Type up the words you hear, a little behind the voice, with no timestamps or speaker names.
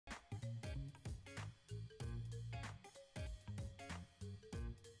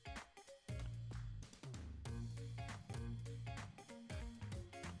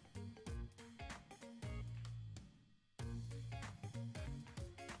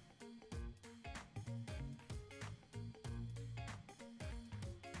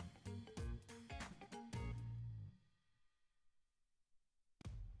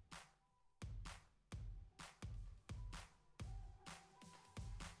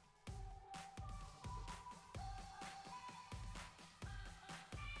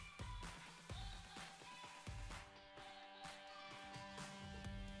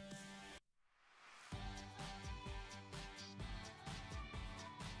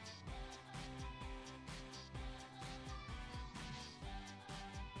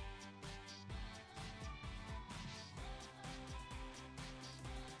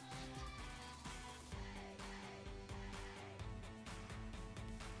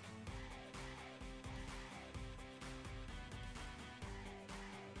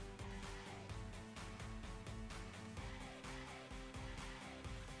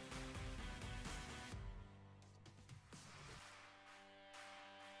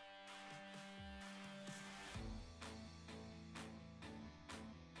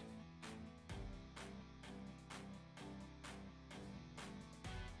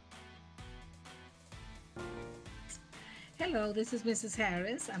Hello, this is Mrs.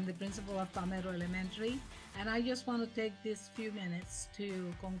 Harris. I'm the principal of Palmetto Elementary, and I just want to take these few minutes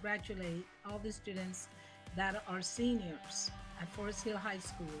to congratulate all the students that are seniors at Forest Hill High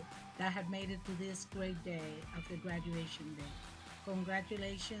School that have made it to this great day of the graduation day.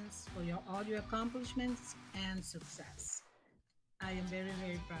 Congratulations for all your accomplishments and success. I am very,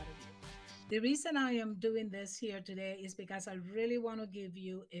 very proud of you. The reason I am doing this here today is because I really want to give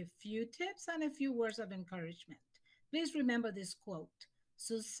you a few tips and a few words of encouragement. Please remember this quote: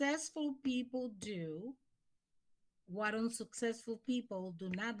 successful people do what unsuccessful people do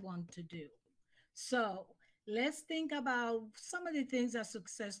not want to do. So let's think about some of the things that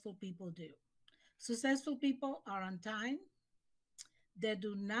successful people do. Successful people are on time. They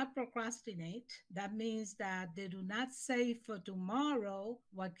do not procrastinate. That means that they do not save for tomorrow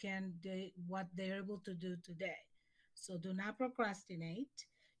what they're able to do today. So do not procrastinate.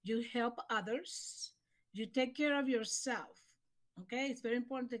 You help others. You take care of yourself. Okay, it's very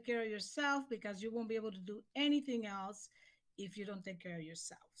important to take care of yourself because you won't be able to do anything else if you don't take care of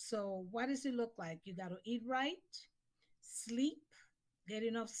yourself. So what does it look like? You got to eat right, sleep, get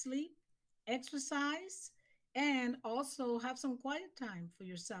enough sleep, exercise, and also have some quiet time for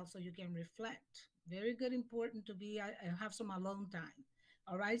yourself so you can reflect. Very good, important to be have some alone time.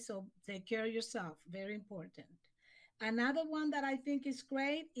 All right, so take care of yourself. Very important. Another one that I think is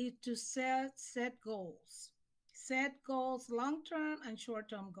great is to set goals. Set goals, long-term and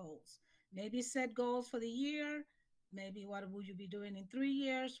short-term goals. Maybe set goals for the year. Maybe what will you be doing in 3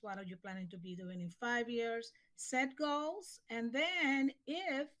 years? What are you planning to be doing in 5 years? Set goals. And then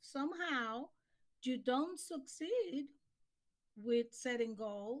if somehow you don't succeed with setting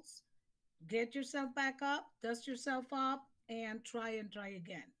goals, get yourself back up, dust yourself up, and try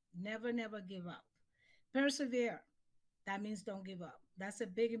again. Never, never give up. Persevere. That means don't give up. That's a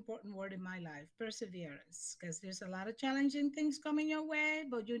big, important word in my life, perseverance, because there's a lot of challenging things coming your way,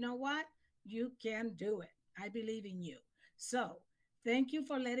 but you know what? You can do it. I believe in you. So thank you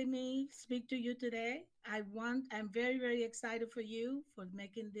for letting me speak to you today. I'm very, very excited for you for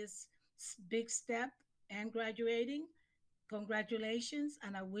making this big step and graduating. Congratulations,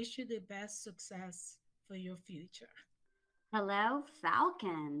 and I wish you the best success for your future. Hello,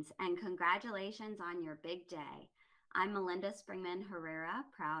 Falcons, and congratulations on your big day. I'm Melinda Springman Herrera,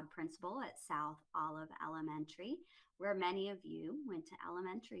 proud principal at South Olive Elementary, where many of you went to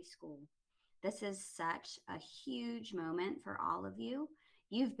elementary school. This is such a huge moment for all of you.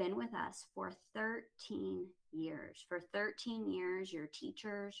 You've been with us for 13 years. For 13 years, your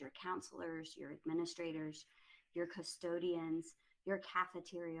teachers, your counselors, your administrators, your custodians, your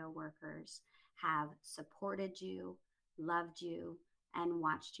cafeteria workers have supported you, loved you, and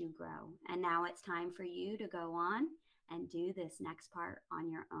watched you grow. And now it's time for you to go on and do this next part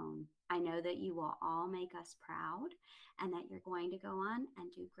on your own. I know that you will all make us proud and that you're going to go on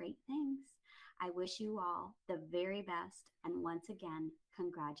and do great things. I wish you all the very best. And once again,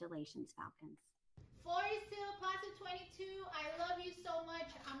 congratulations, Falcons. Forest Hill Class of 22, I love you so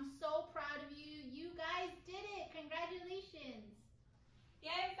much. I'm so proud of you. You guys did it. Congratulations.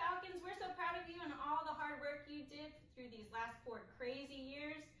 Yay, Falcons, we're so proud of you and all the hard work you did through these last 4 crazy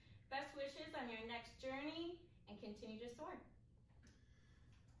years. Best wishes on your next journey and continue to soar.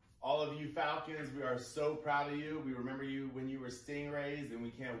 All of you Falcons, we are so proud of you. We remember you when you were Stingrays, and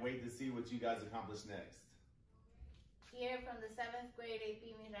we can't wait to see what you guys accomplish next. Here from the 7th grade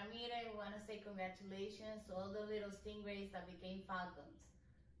AP Miss Ramirez, we want to say congratulations to all the little Stingrays that became Falcons.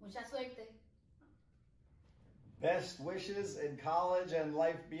 Mucha suerte. Best wishes in college and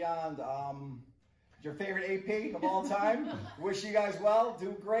life beyond. Your favorite AP of all time. Wish you guys well.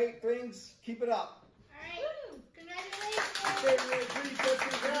 Do great things. Keep it up. All right. Woo! Congratulations.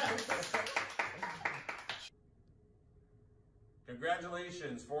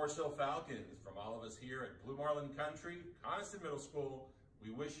 Congratulations, Forest Hill Falcons. From all of us here at Blue Marlin Country, Coniston Middle School, we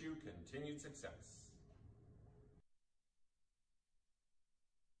wish you continued success.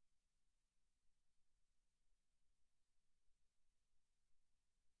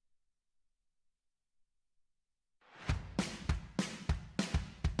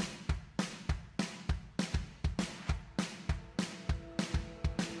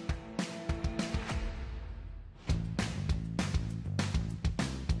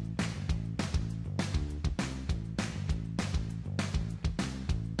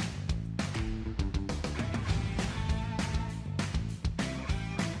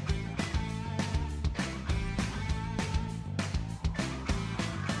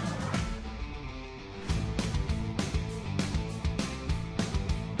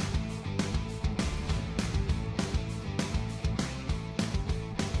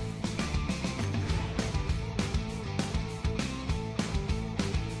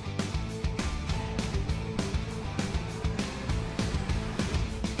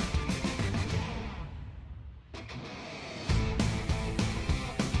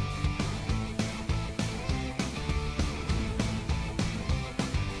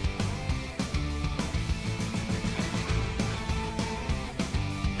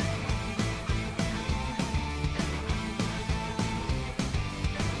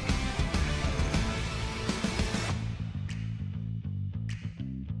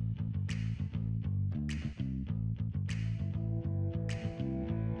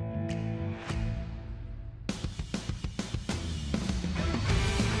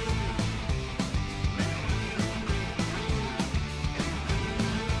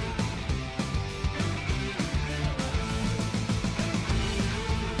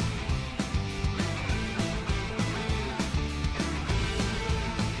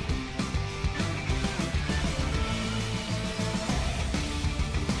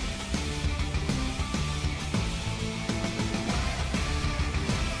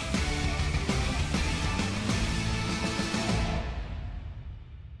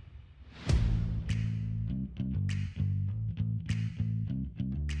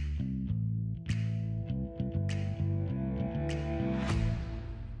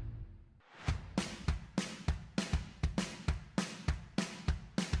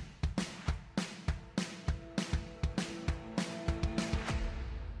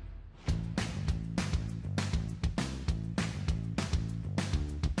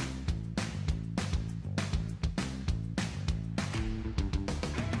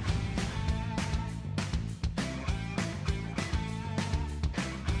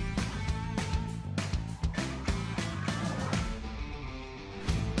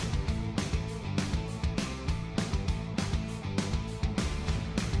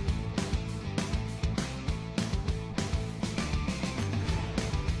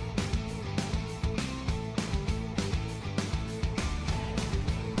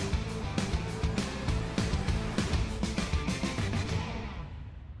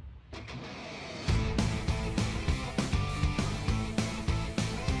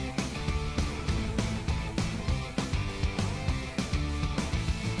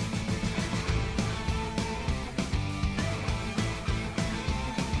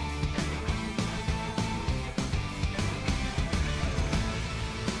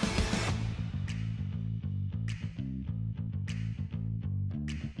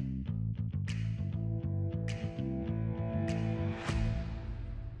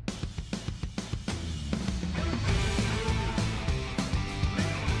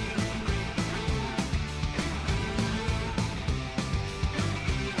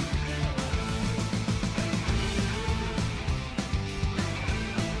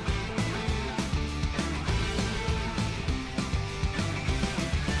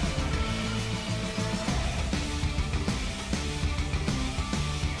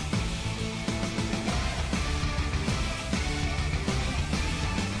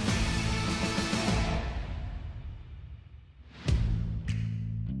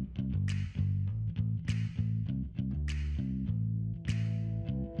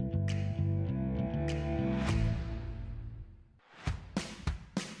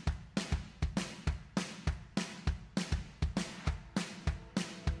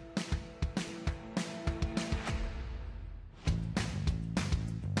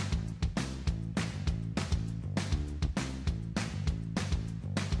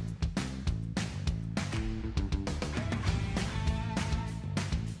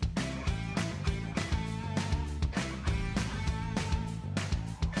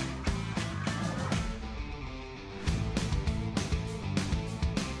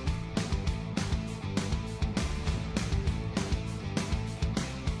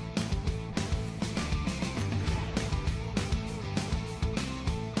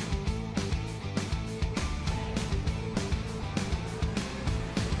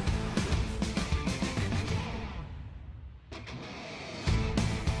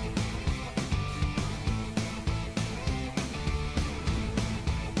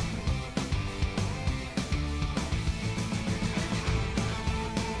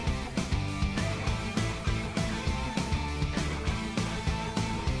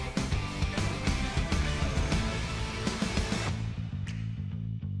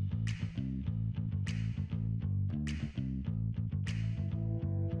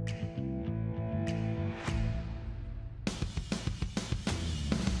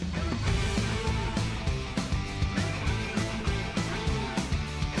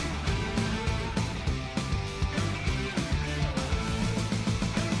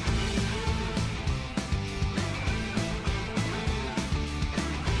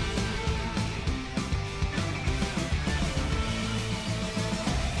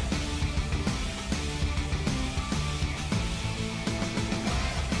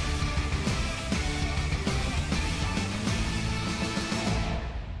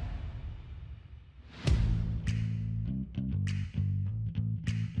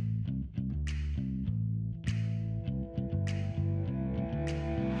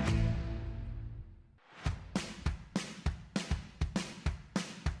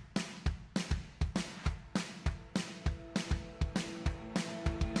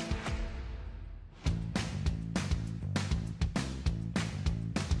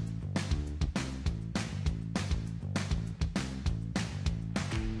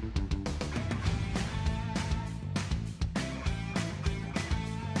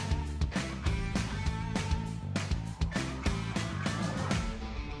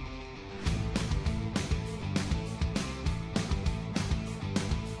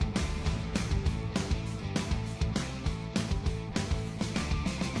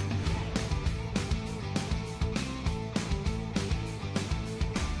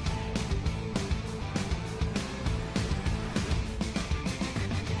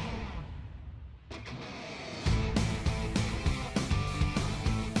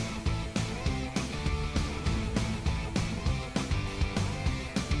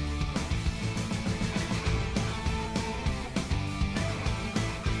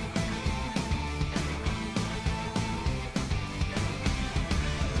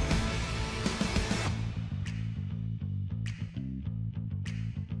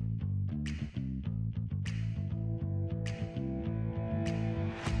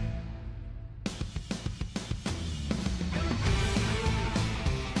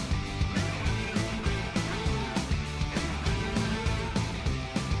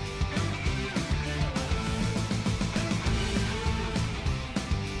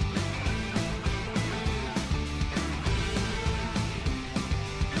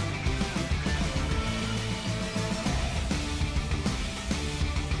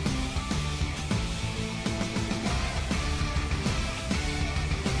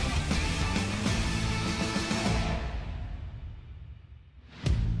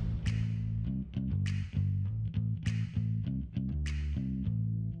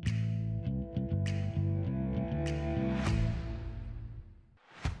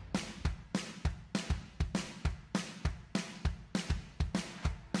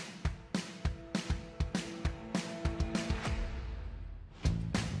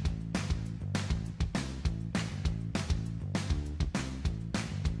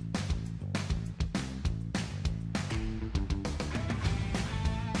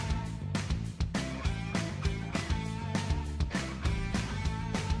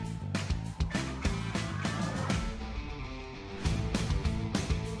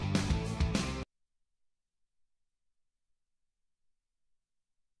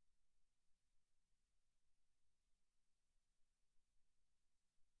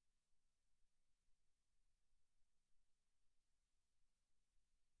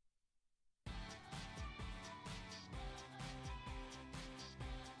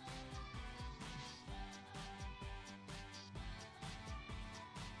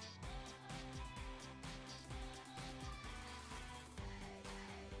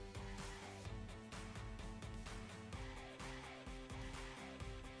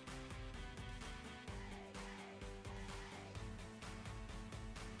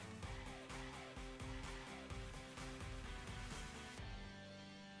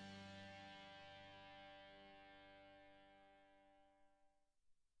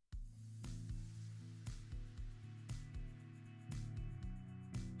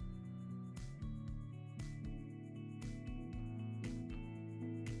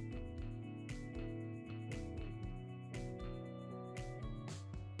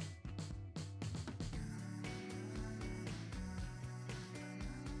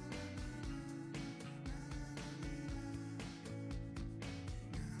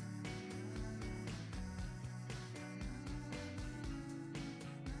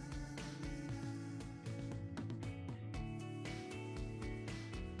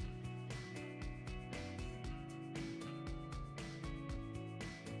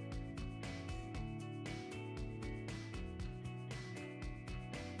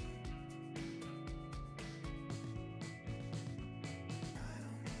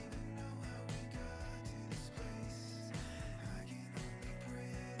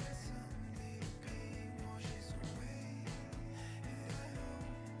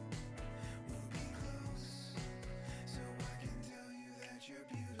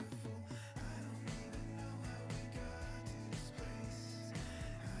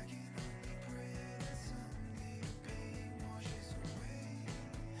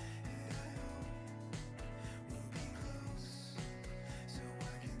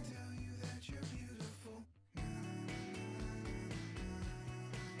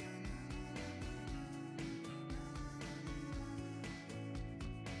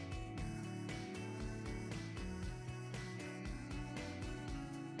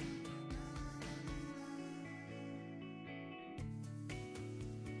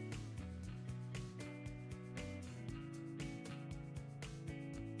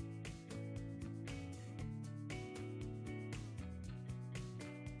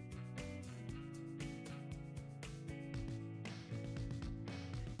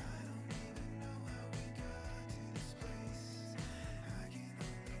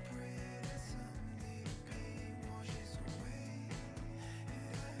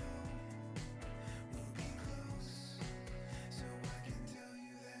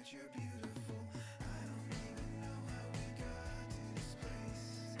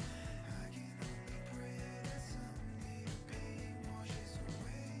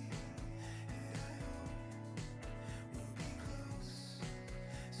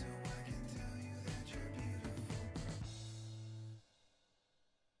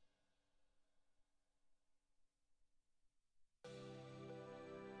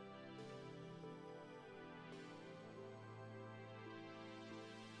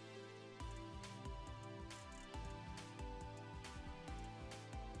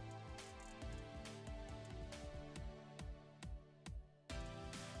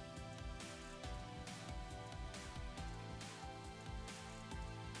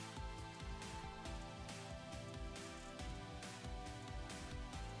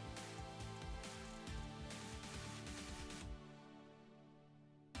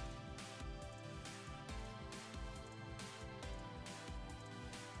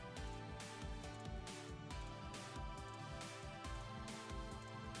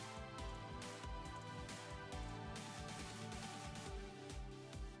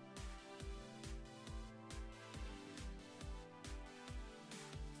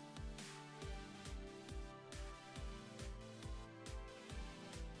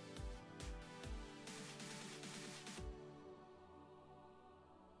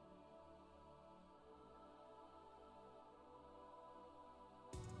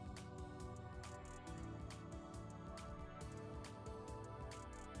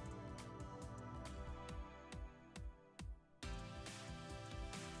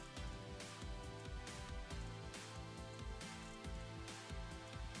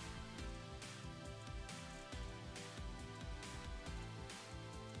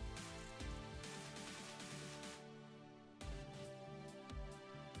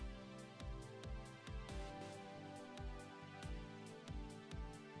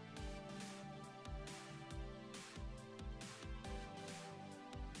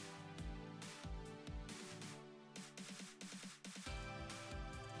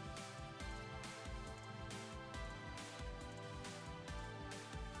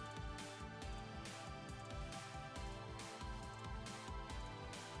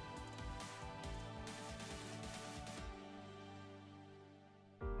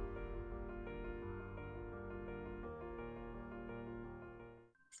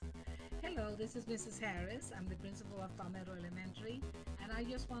 Hello, this is Mrs. Harris. I'm the principal of Palmetto Elementary, and I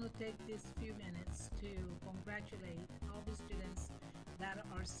just want to take these few minutes to congratulate all the students that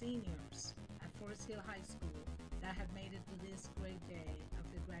are seniors at Forest Hill High School that have made it to this great day of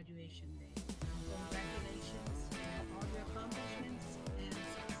the graduation day. Congratulations on all your accomplishments and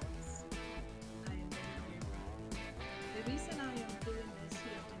success. I am very, very proud. The reason I am doing this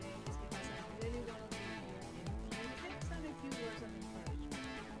here today is because I really want to be here and take some a few words of encouragement.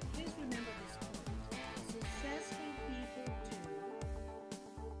 Please remember this quote: successful people do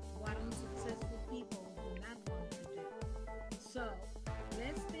what unsuccessful people do not want to do. So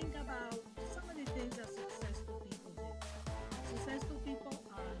let's think about some of the things that successful people do. Successful people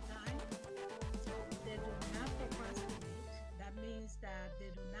are on time. They do not procrastinate. That means that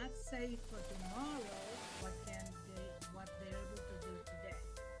they do not save for tomorrow what they're able to do today.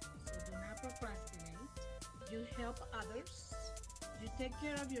 So do not procrastinate. You help others. You take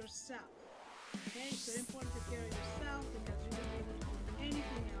care of yourself. Okay, it's very important to take care of yourself because you won't be able to do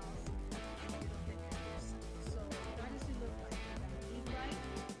anything else if you don't take care of yourself. So what does it look like? You gotta eat right,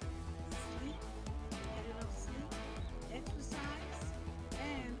 sleep, get enough sleep, exercise,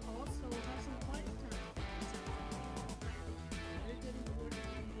 and also have some quiet time for yourself. Very good important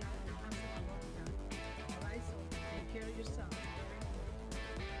to be out of the house all the time. Alright, so take care of yourself.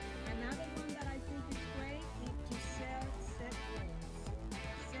 Another one that I think is great is to set goals.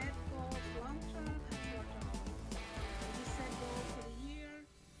 Set goals long-term and short-term. Maybe set goals for the year.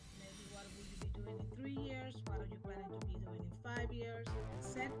 Maybe what will you be doing in 3 years? What are you planning to be doing in 5 years?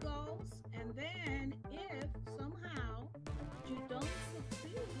 Set goals, and then if somehow you don't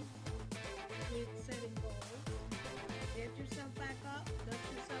succeed with setting goals, get yourself back up, dust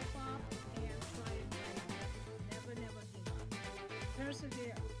yourself off, and try again. Never, never give up.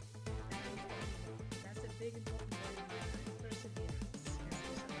 Persevere. That's a big important word in my life. Perseverance.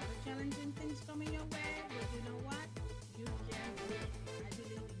 There's a lot of challenging things coming your way, but you know what? You can do it. I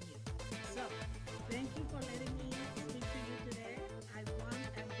believe in you. So, thank you for letting me speak to you today.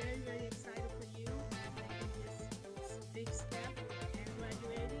 I'm very, very excited for you making this big step and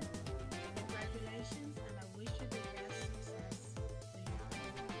graduating. Congratulations, and I wish you the best success to you.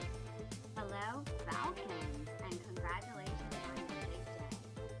 Hello, Falcons, and congratulations on your big day.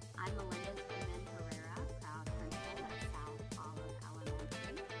 I'm Melinda Springman Herrera, proud principal at South Olive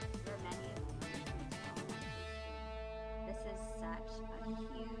Elementary, where many of you went to elementary school. This is such a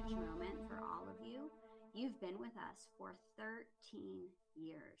huge moment for all of you. You've been with us for 13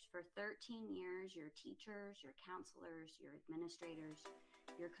 years. For 13 years, your teachers, your counselors, your administrators,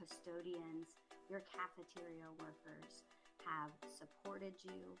 your custodians, your cafeteria workers have supported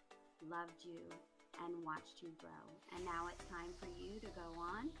you, loved you, and watched you grow. And now it's time for you to go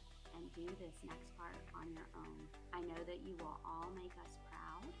on and do this next part on your own. I know that you will all make us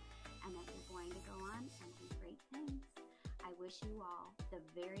proud and that you're going to go on and do great things. I wish you all the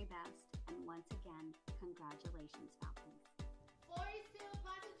very best, and once again, congratulations, Falcons. Forest Hill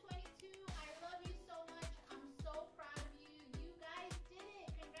Class of 22, I love you so much. I'm so proud of you. You guys did it.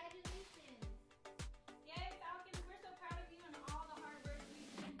 Congratulations. Yay, Falcons, we're so proud of you and all the hard work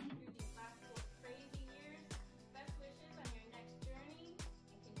you've been through these last 4 crazy years. Best wishes on your next journey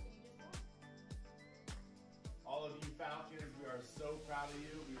and continue to soar. All of you Falcons, we are so proud of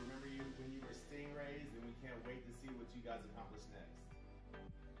you. We remember you when you were Stingrays, and we can't wait to see what you guys accomplish next.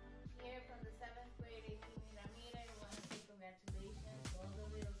 Here from the 7th grade, AP Miramira, we want to say congratulations to all the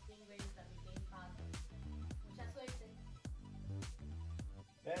little stingrays that became fathers. Mucha suerte.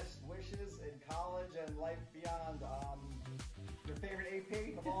 Best wishes in college and life beyond. Your favorite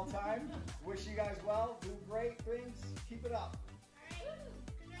AP of all time. Wish you guys well. Do great things. Keep it up. All right.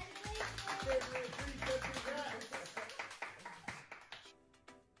 Congratulations.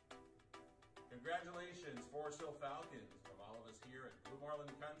 Congratulations, Forest Hill Falcons. From all of us here at Blue Marlin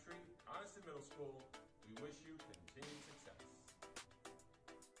Country, Coniston Middle School, we wish you continued success.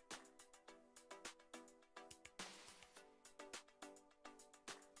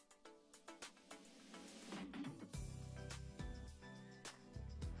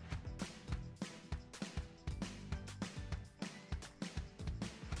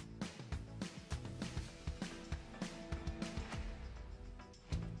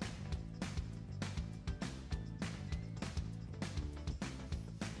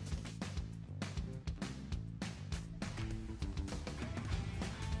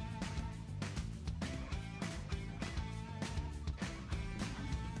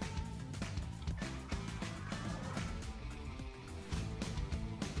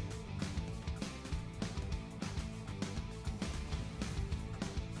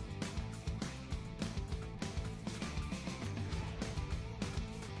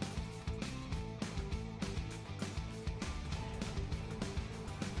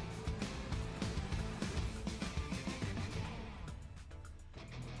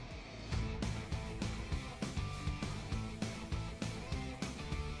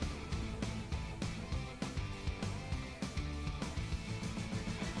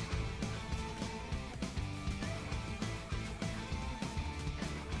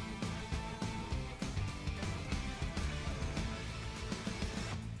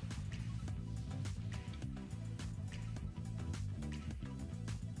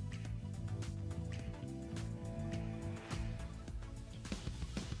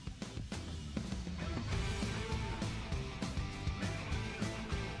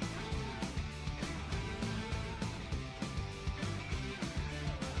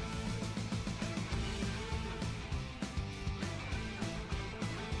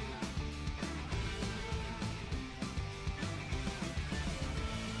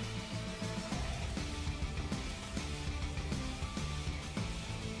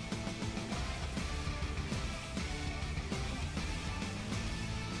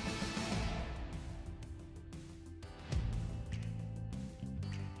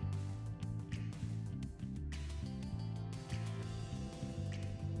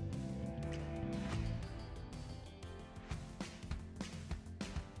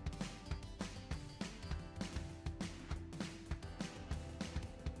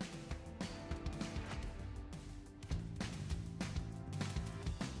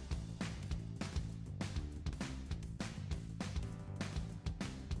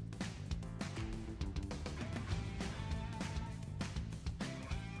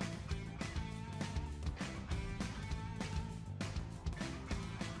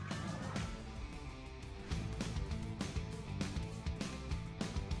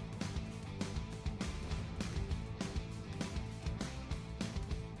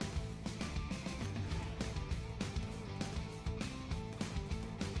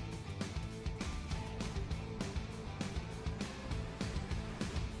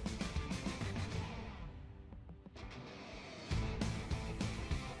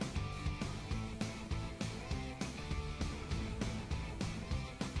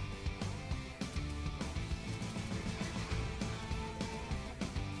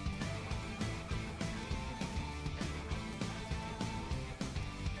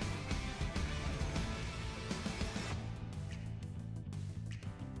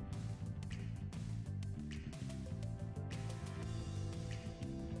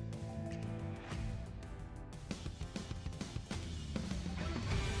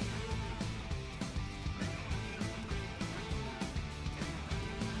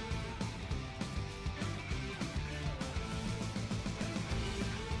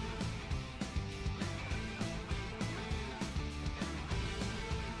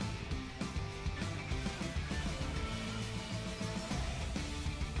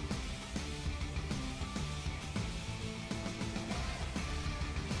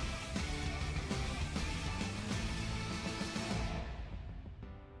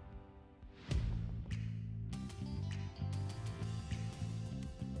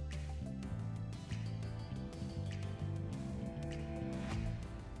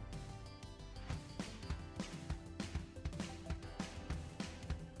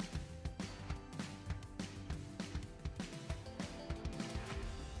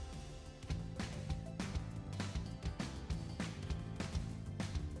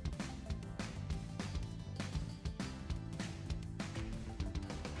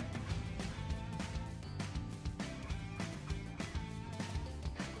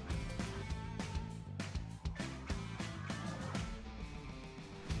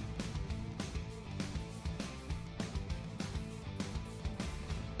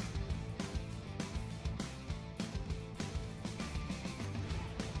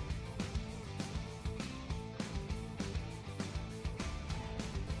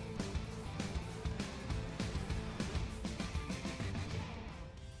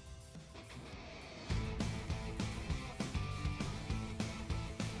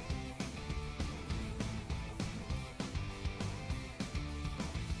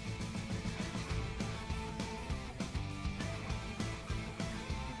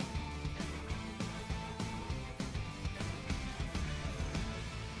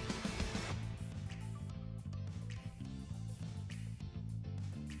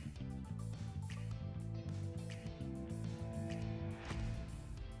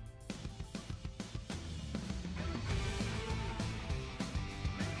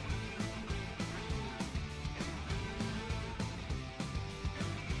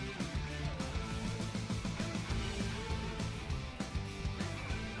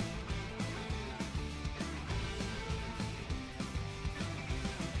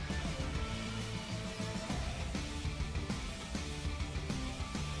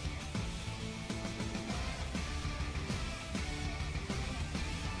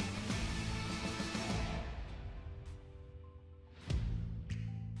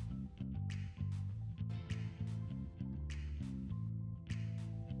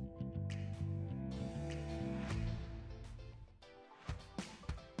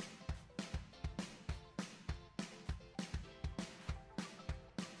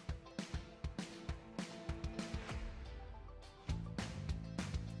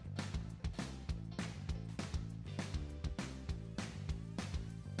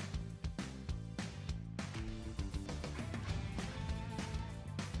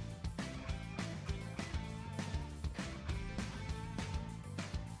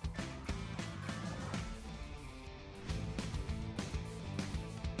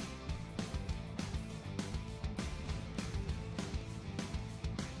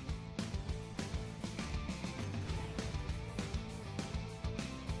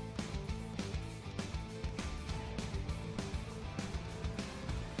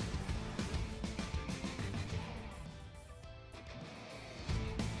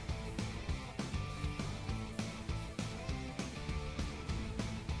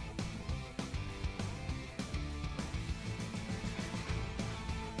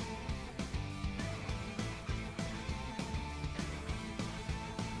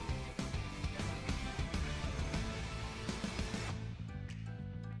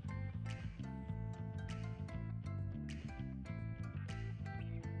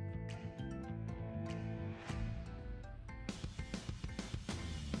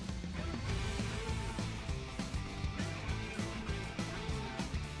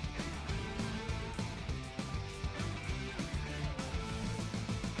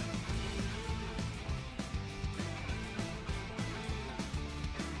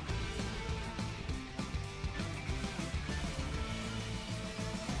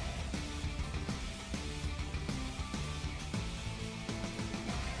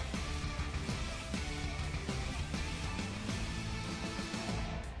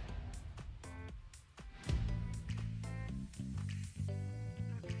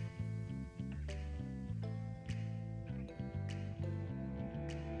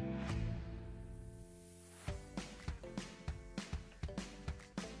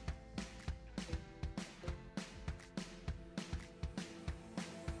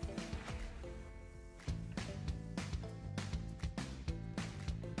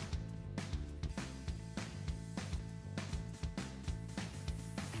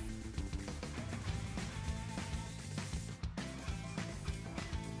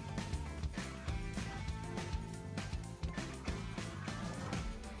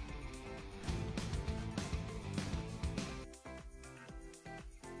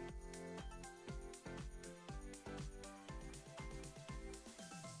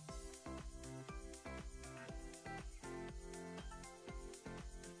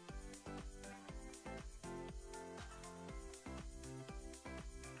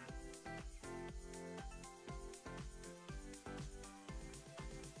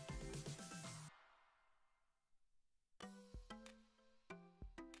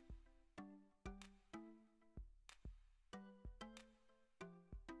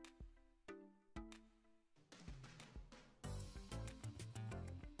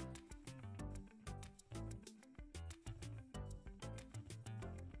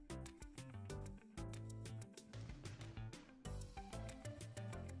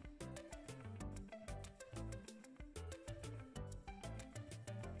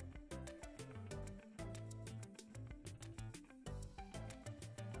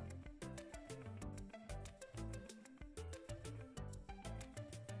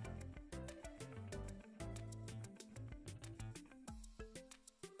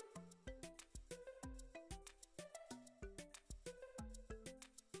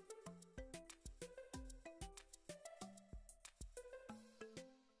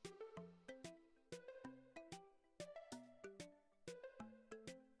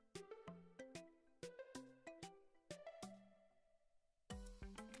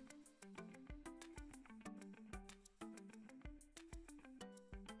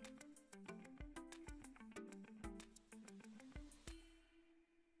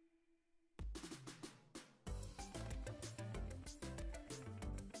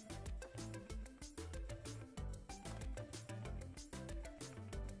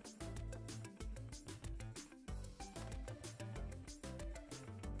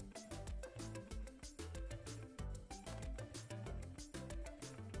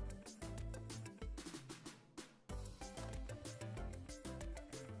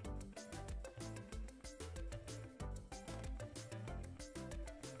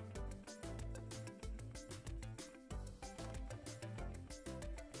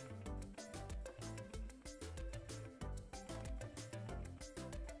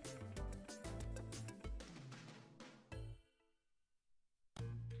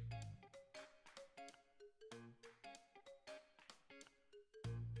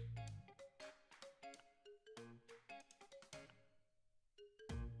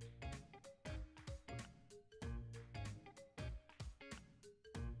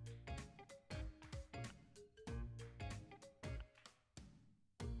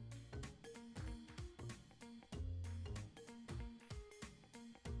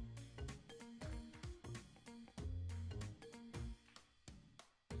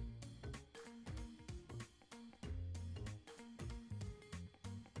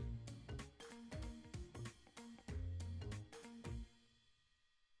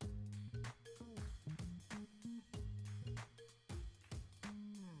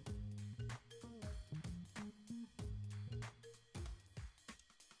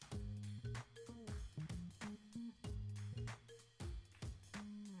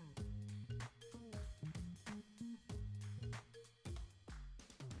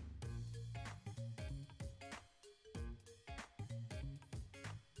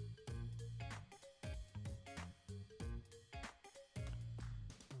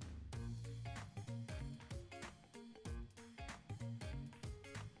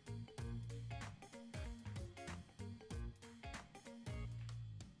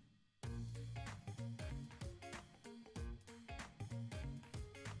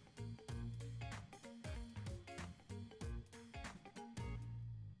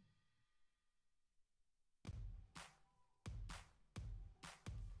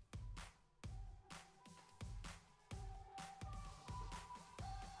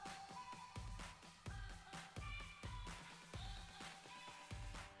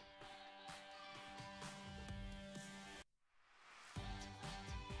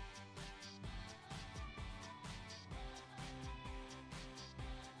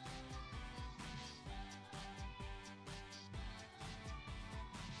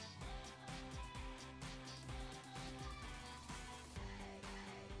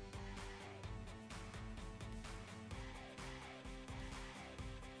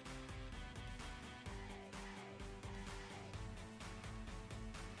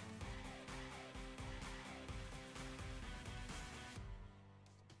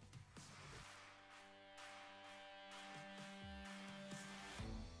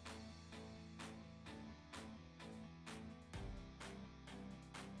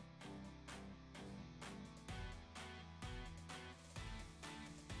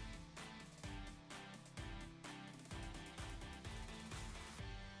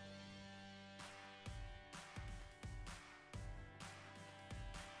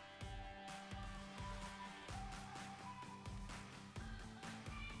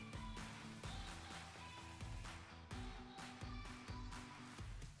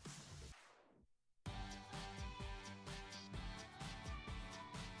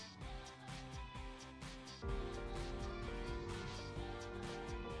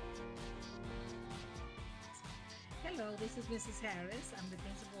 this is Mrs. Harris. I'm the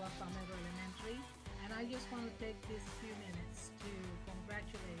principal of Palmetto Elementary, and I just want to take these few minutes to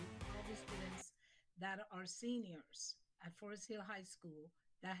congratulate all the students that are seniors at Forest Hill High School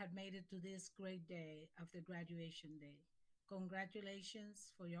that have made it to this great day of the graduation day. Congratulations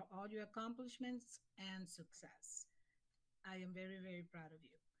for all your accomplishments and success. I am very, very proud of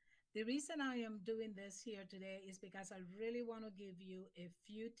you. The reason I am doing this here today is because I really want to give you a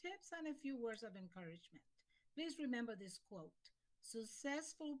few tips and a few words of encouragement. Please remember this quote: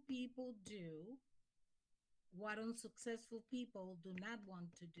 successful people do what unsuccessful people do not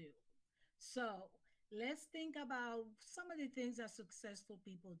want to do. So let's think about some of the things that successful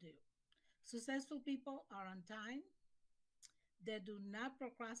people do. Successful people are on time. They do not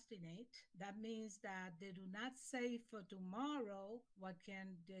procrastinate. That means that they do not save for tomorrow what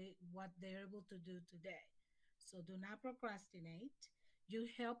they're able to do today. So do not procrastinate. You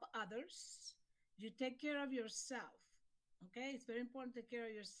help others. You take care of yourself. Okay, it's very important to take care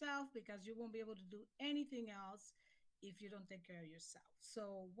of yourself because you won't be able to do anything else if you don't take care of yourself.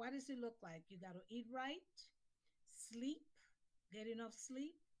 So what does it look like? You got to eat right, sleep, get enough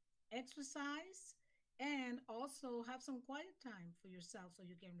sleep, exercise, and also have some quiet time for yourself so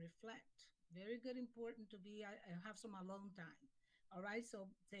you can reflect. Very good, important to be have some alone time. All right, so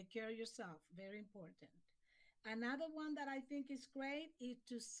take care of yourself. Very important. Another one that I think is great is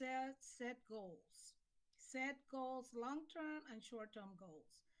to set goals. Set goals, long-term and short-term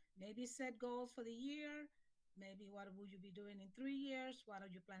goals. Maybe set goals for the year. Maybe what will you be doing in 3 years? What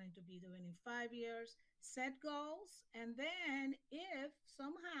are you planning to be doing in 5 years? Set goals, and then if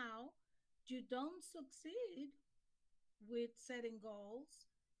somehow you don't succeed with setting goals,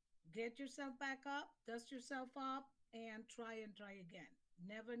 get yourself back up, dust yourself up, and try again.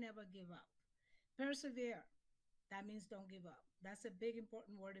 Never, never give up. Persevere. That means don't give up. That's a big,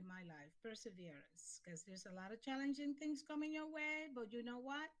 important word in my life, perseverance, because there's a lot of challenging things coming your way, but you know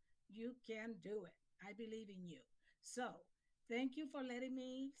what? You can do it. I believe in you. So thank you for letting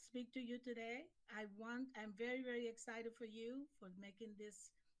me speak to you today. I'm very, very excited for you for making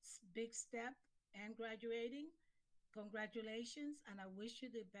this big step and graduating. Congratulations, and I wish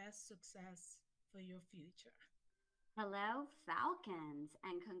you the best success for your future. Hello, Falcons,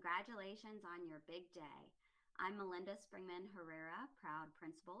 and congratulations on your big day. I'm Melinda Springman Herrera, proud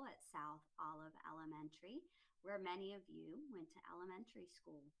principal at South Olive Elementary, where many of you went to elementary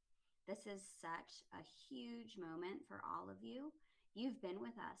school. This is such a huge moment for all of you. You've been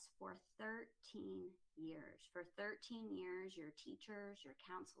with us for 13 years. For 13 years, your teachers, your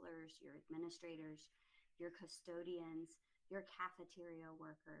counselors, your administrators, your custodians, your cafeteria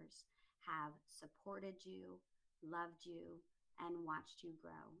workers have supported you, loved you, and watched you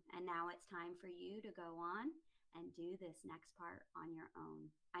grow. And now it's time for you to go on and do this next part on your own.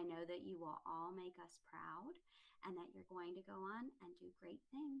 I know that you will all make us proud and that you're going to go on and do great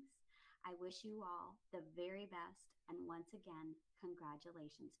things. I wish you all the very best, and once again,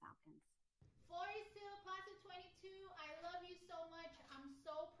 congratulations, Falcons. Forest Hill Class of 22, I love you so much. I'm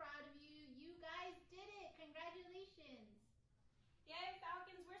so proud of you. You guys did it. Congratulations. Yay,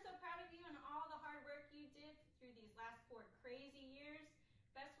 Falcons, we're so proud of you and all the hard work you did through these last 4 crazy years.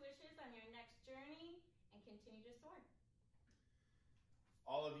 Best wishes on your next journey and continue to soar.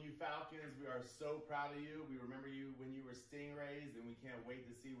 All of you Falcons, we are so proud of you. We remember you when you were Stingrays, and we can't wait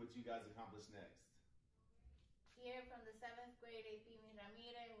to see what you guys accomplish next. Here from the 7th grade AP Miss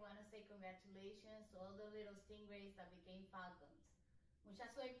Ramirez, we want to say congratulations to all the little Stingrays that became Falcons. Mucha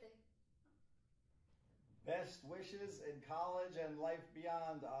suerte. Best wishes in college and life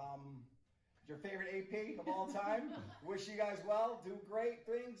beyond. Your favorite AP of all time. Wish you guys well. Do great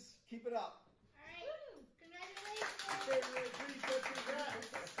things. Keep it up. All right. Congratulations.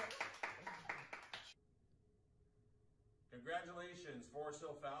 Congratulations, Forest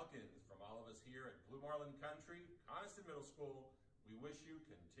Hill Falcons. From all of us here at Blue Marlin Country, Coniston Middle School, we wish you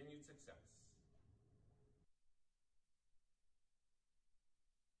continued success.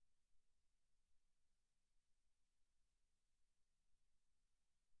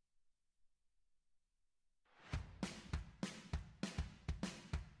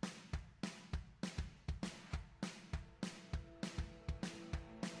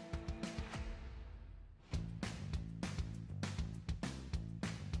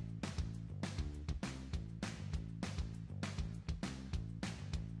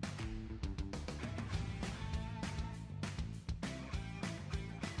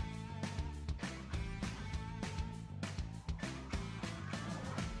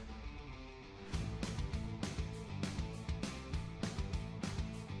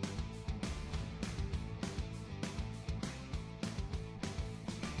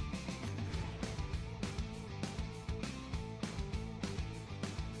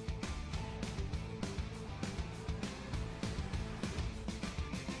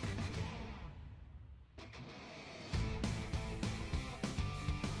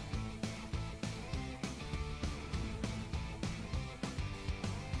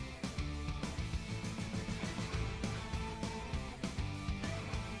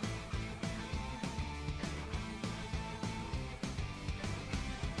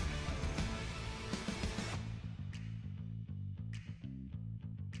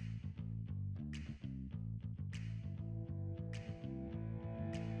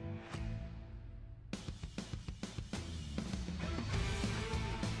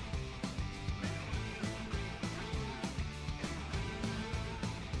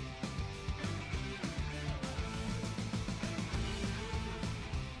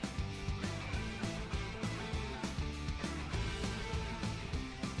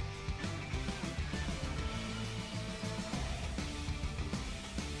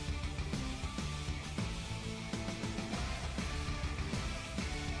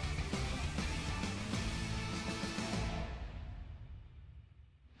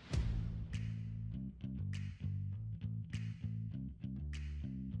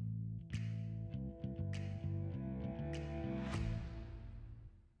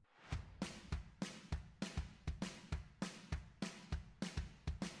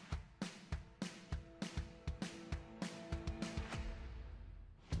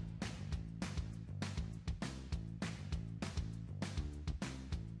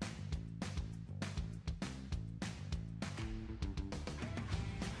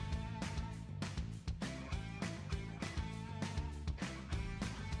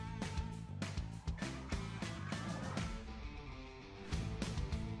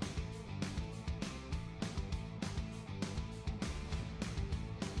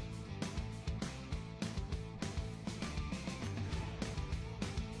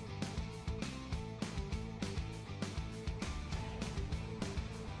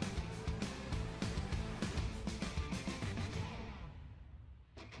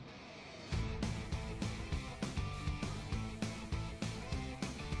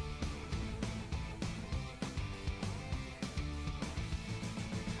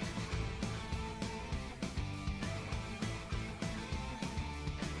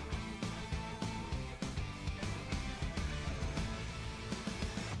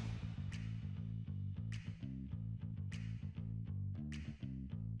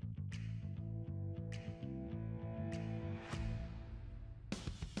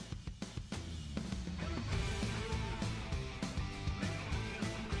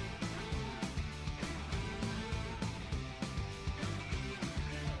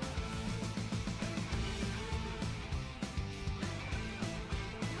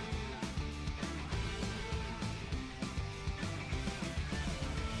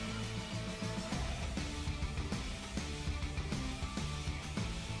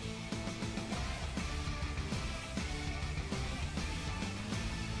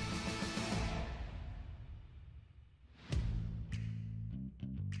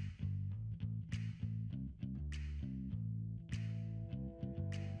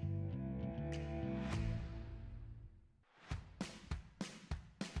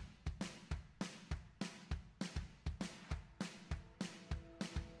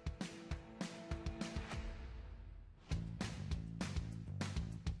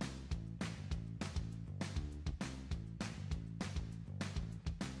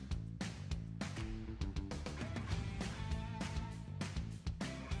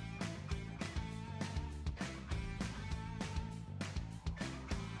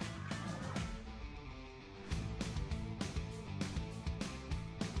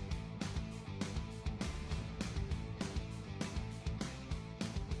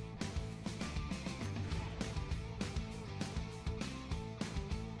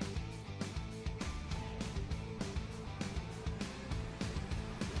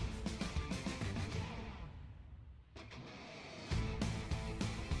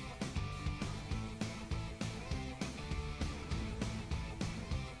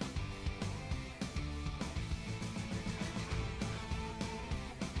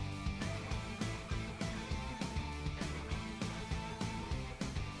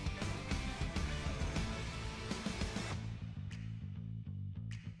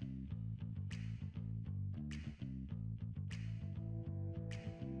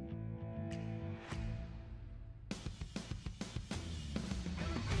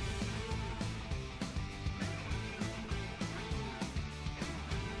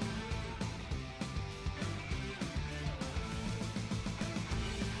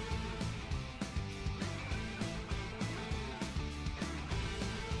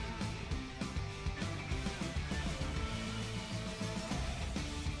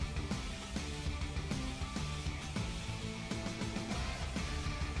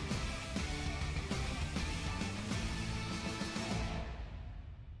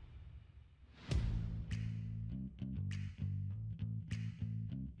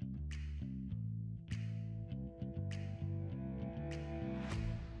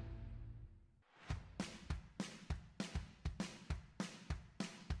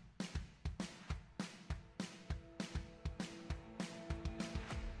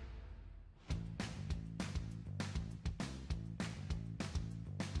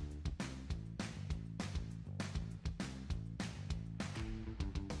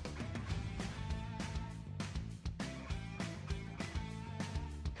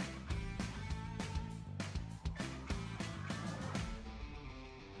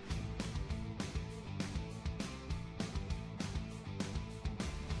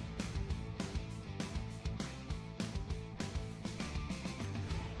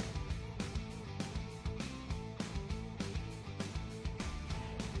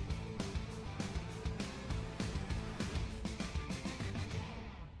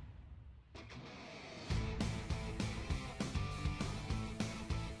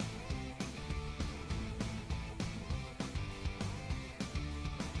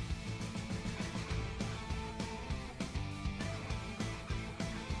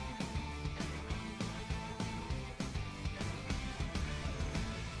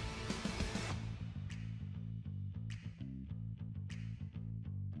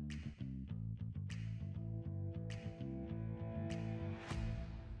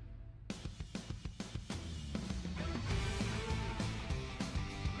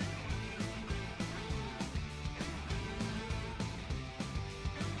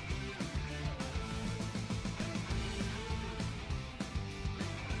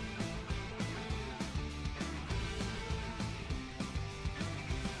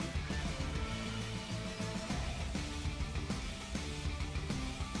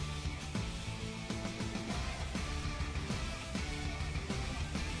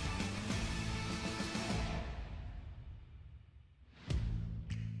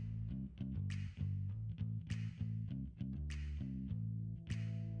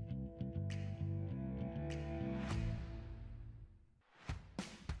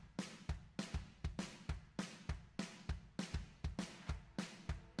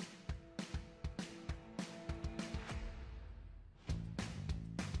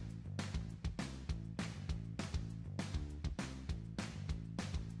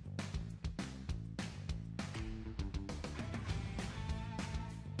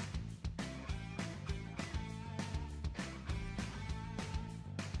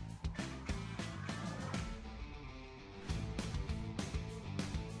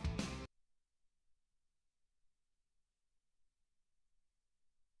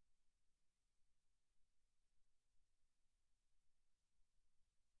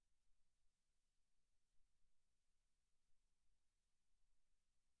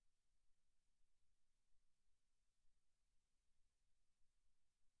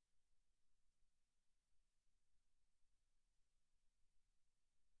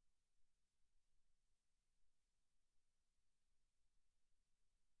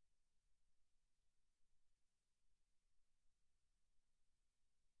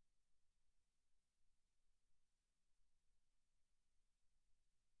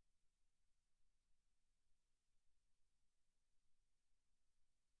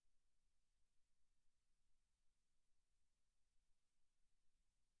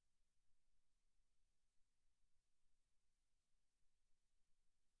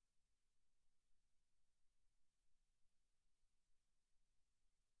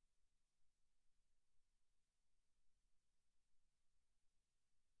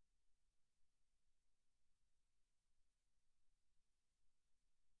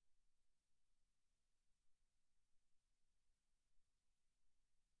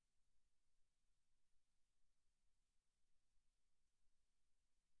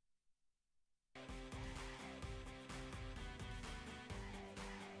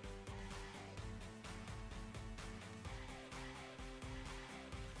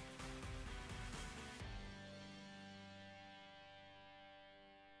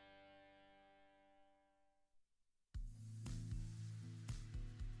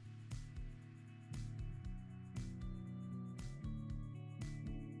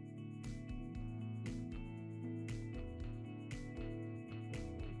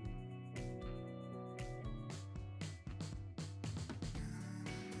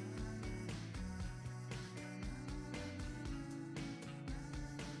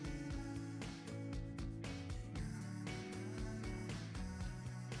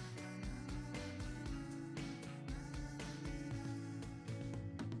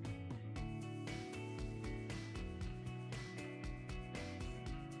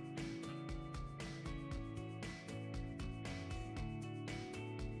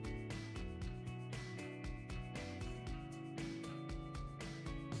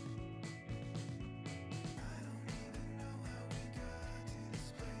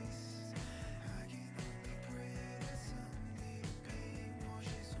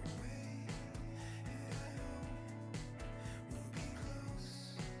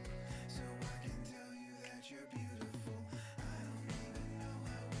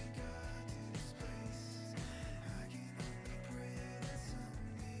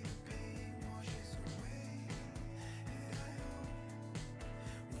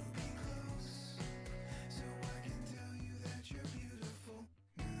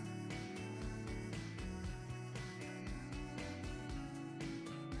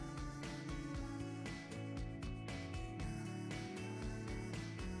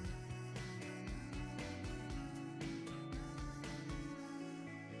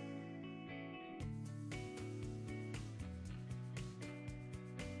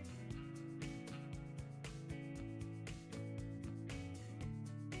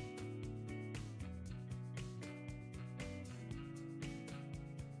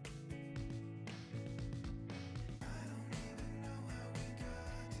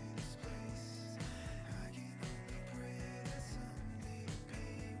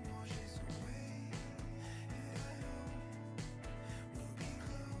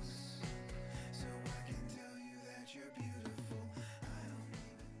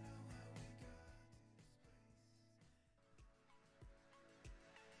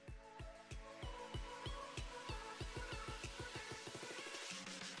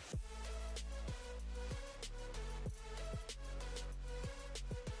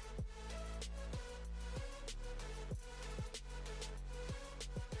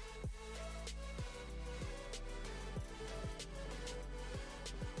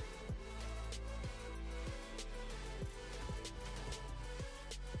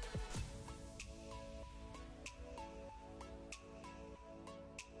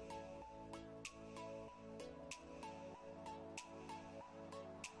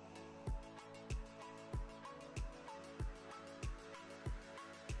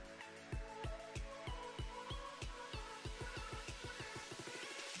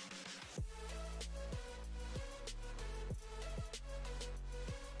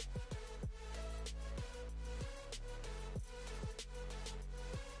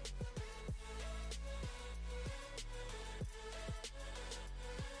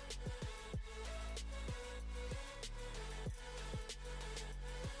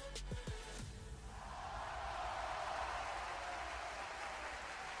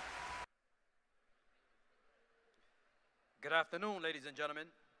 Good afternoon, ladies and gentlemen.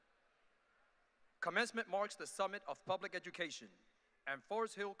 Commencement marks the summit of public education, and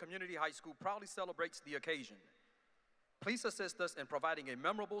Forest Hill Community High School proudly celebrates the occasion. Please assist us in providing a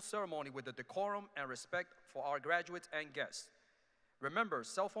memorable ceremony with the decorum and respect for our graduates and guests. Remember,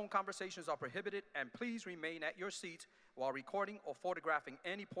 cell phone conversations are prohibited, and please remain at your seats while recording or photographing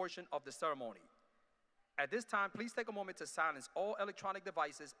any portion of the ceremony. At this time, please take a moment to silence all electronic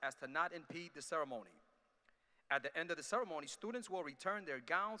devices as to not impede the ceremony. At the end of the ceremony, students will return their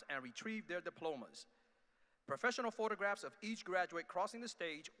gowns and retrieve their diplomas. Professional photographs of each graduate crossing the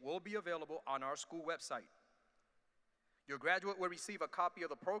stage will be available on our school website. Your graduate will receive a copy of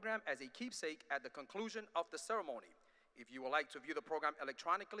the program as a keepsake at the conclusion of the ceremony. If you would like to view the program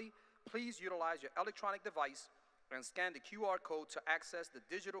electronically, please utilize your electronic device and scan the QR code to access the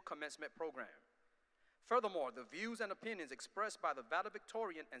digital commencement program. Furthermore, the views and opinions expressed by the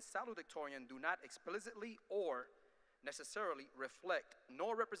valedictorian and salutatorian do not explicitly or necessarily reflect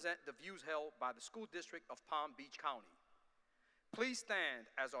nor represent the views held by the School District of Palm Beach County. Please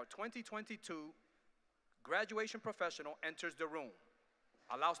stand as our 2022 graduation professional enters the room.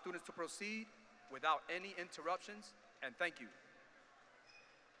 Allow students to proceed without any interruptions, and thank you.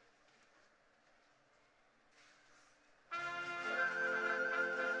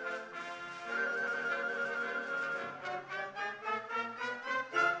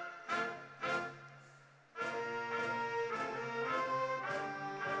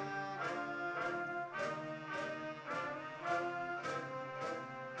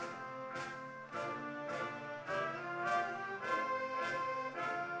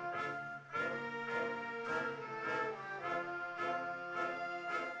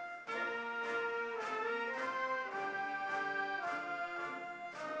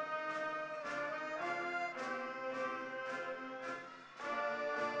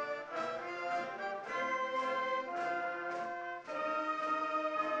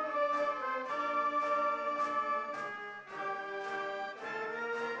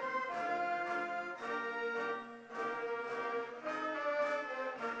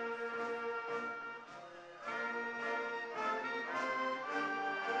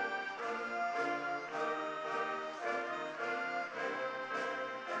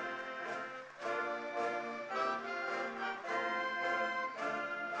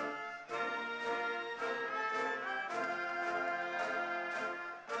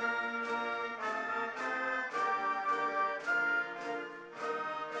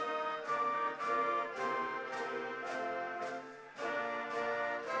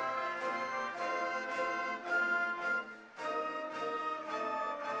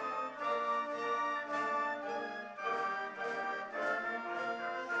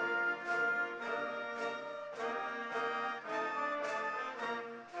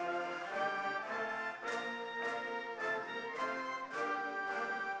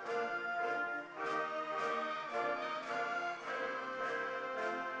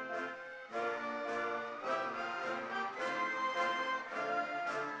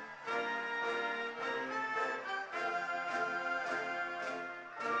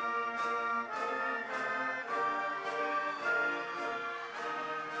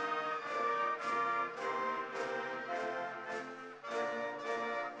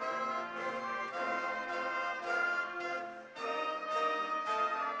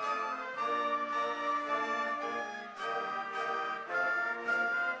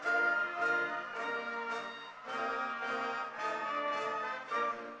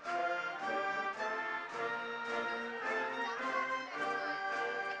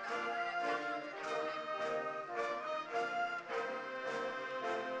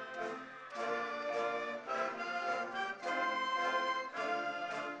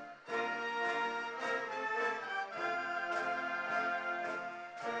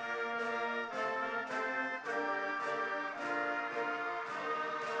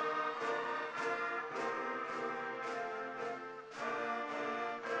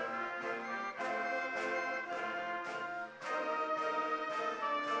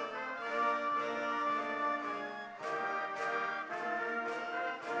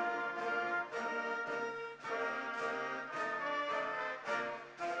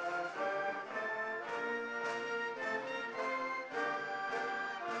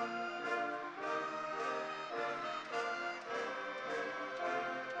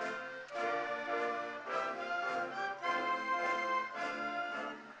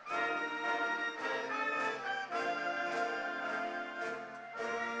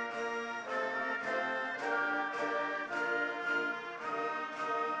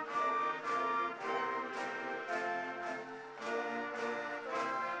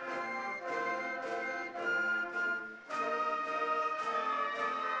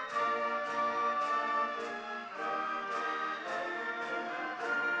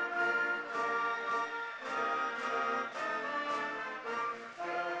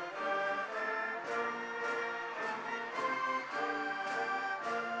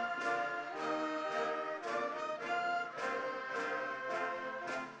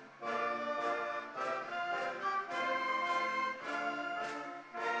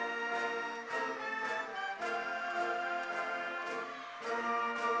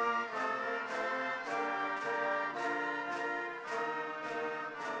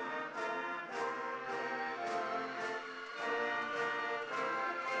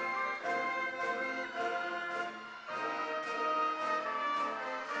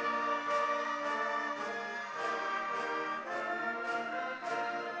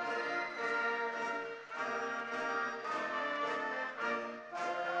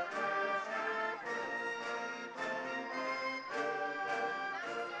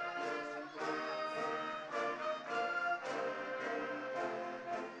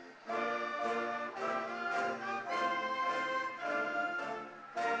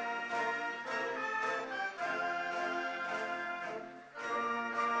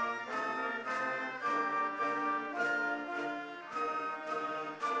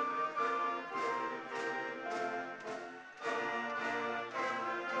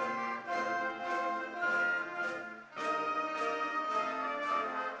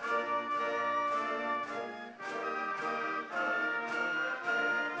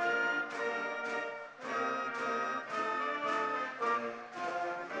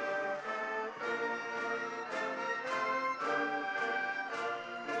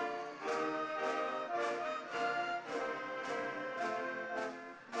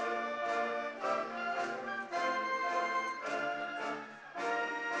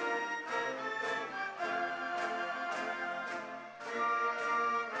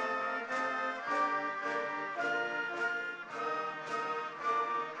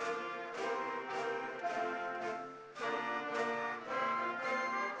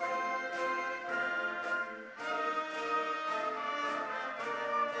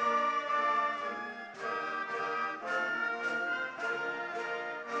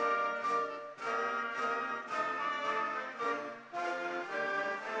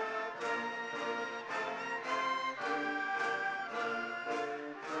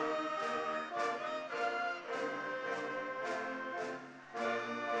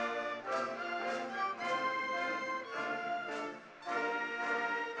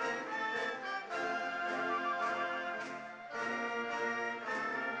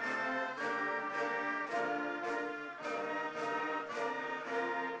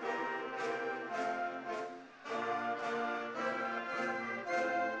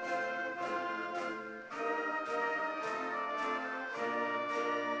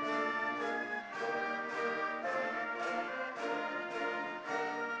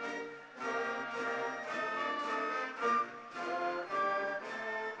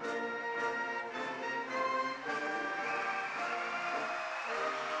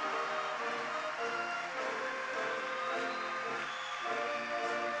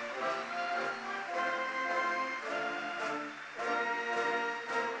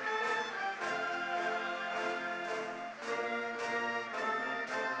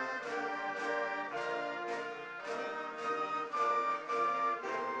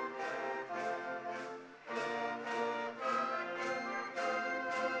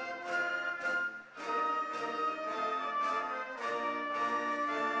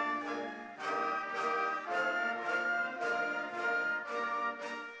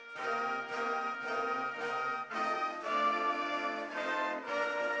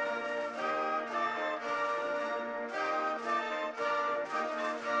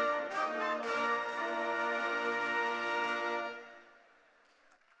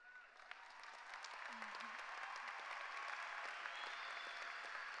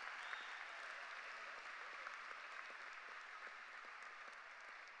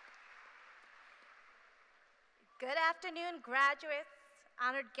 Good afternoon, graduates,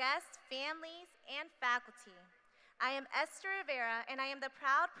 honored guests, families, and faculty. I am Esther Rivera, and I am the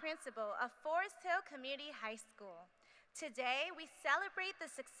proud principal of Forest Hill Community High School. Today, we celebrate the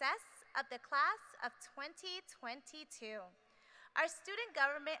success of the class of 2022. Our Student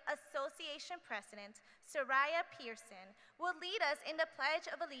Government Association President, Soraya Pearson, will lead us in the Pledge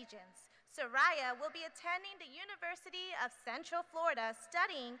of Allegiance. Soraya will be attending the University of Central Florida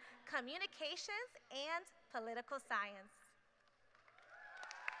studying communications and political science.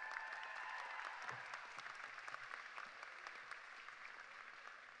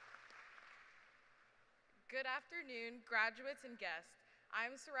 Good afternoon, graduates and guests.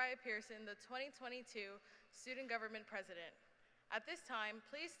 I'm Soraya Pearson, the 2022 Student Government President. At this time,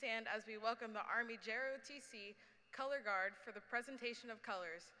 please stand as we welcome the Army JROTC Color Guard for the presentation of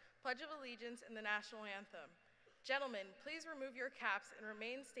colors, Pledge of Allegiance, and the National Anthem. Gentlemen, please remove your caps and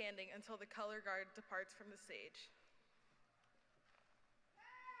remain standing until the Color Guard departs from the stage.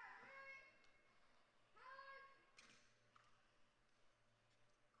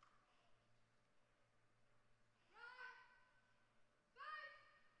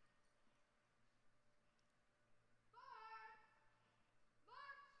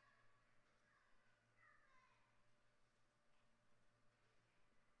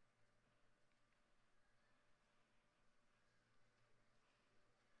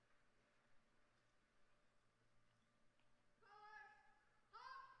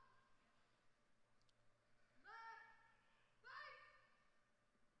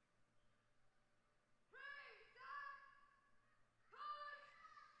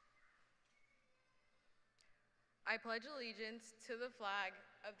 I pledge allegiance to the flag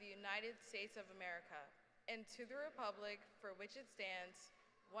of the United States of America and to the republic for which it stands,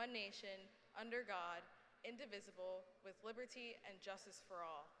 one nation, under God, indivisible, with liberty and justice for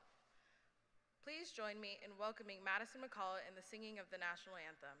all. Please join me in welcoming Madison McCullough in the singing of the national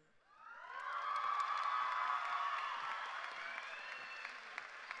anthem.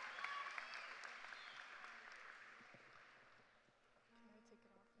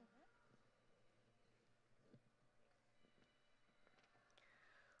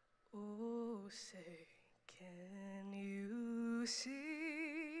 Oh, say, can you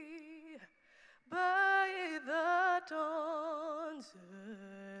see by the dawn's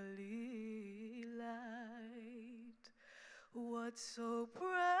early light what so proudly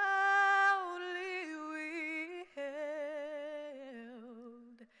we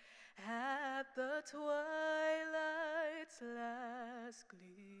hailed at the twilight's last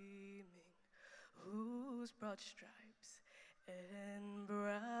gleaming, whose broad stripes and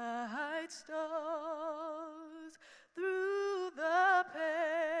bright stars through the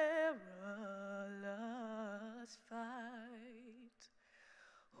perilous fight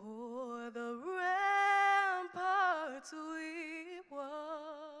o'er the ramparts we watched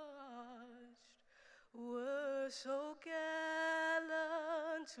were so gallantly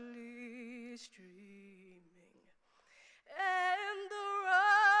streaming, and the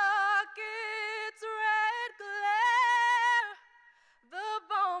rocket's red glare, the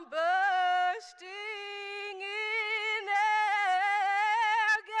bomb bursting in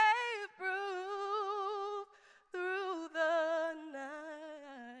air, gave proof through the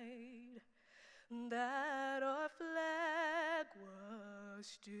night that our flag was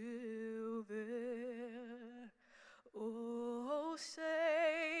still there. Oh,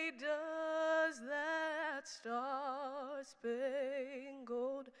 say, does that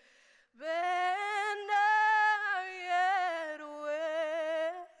star-spangled banner yet wave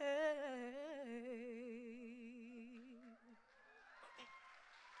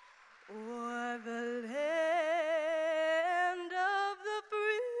o'er the land of the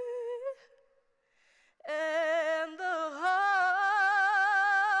free and the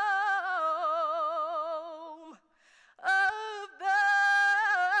home of the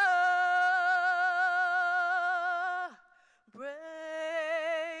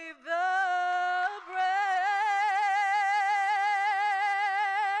brave, the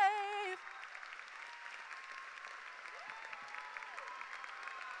brave.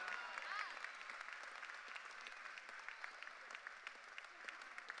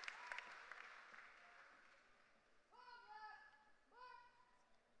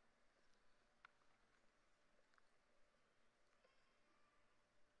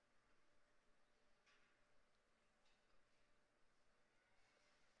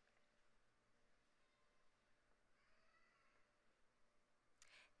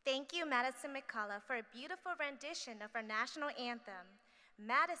 Thank you, Madison McCullough, for a beautiful rendition of our national anthem.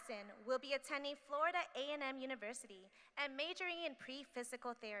 Madison will be attending Florida A&M University and majoring in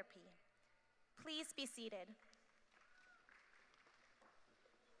pre-physical therapy. Please be seated.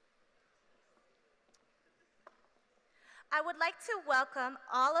 I would like to welcome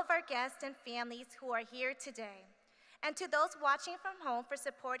all of our guests and families who are here today, and to those watching from home for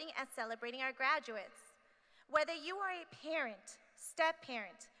supporting and celebrating our graduates. Whether you are a parent,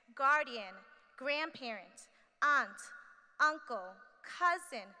 step-parent, guardian, grandparent, aunt, uncle,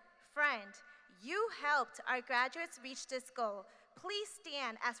 cousin, friend, you helped our graduates reach this goal. Please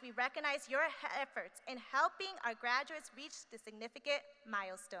stand as we recognize your efforts in helping our graduates reach this significant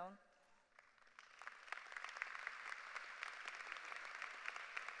milestone.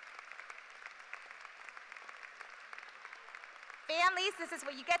 Families, this is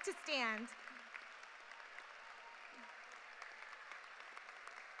where you get to stand.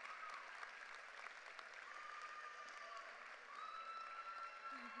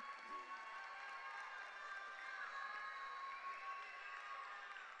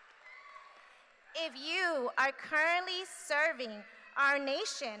 If you are currently serving our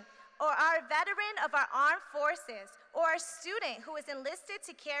nation, or are a veteran of our armed forces, or a student who is enlisted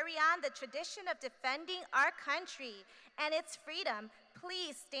to carry on the tradition of defending our country and its freedom,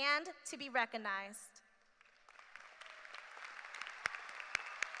 please stand to be recognized.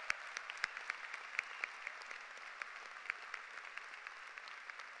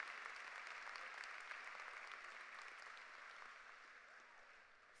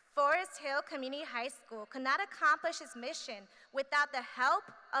 Forest Hill Community High School could not accomplish its mission without the help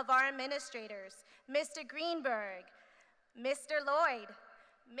of our administrators, Mr. Greenberg, Mr. Lloyd,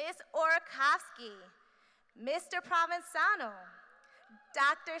 Ms. Orakovsky, Mr. Provenzano,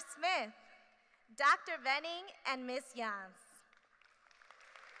 Dr. Smith, Dr. Venning, and Ms. Jans.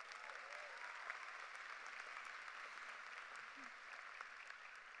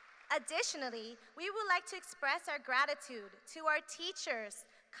 Additionally, we would like to express our gratitude to our teachers,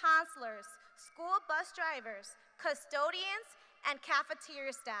 counselors, school bus drivers, custodians, and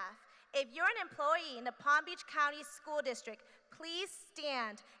cafeteria staff. If you're an employee in the Palm Beach County School District, please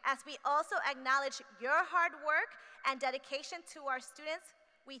stand as we also acknowledge your hard work and dedication to our students.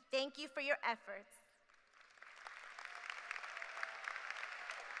 We thank you for your efforts.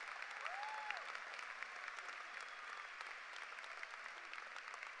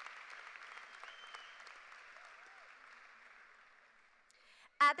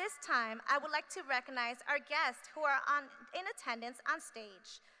 At this time, I would like to recognize our guests who are in attendance on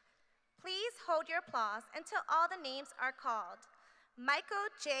stage. Please hold your applause until all the names are called. Michael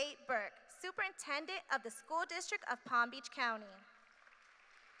J. Burke, Superintendent of the School District of Palm Beach County.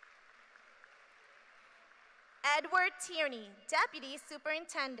 Edward Tierney, Deputy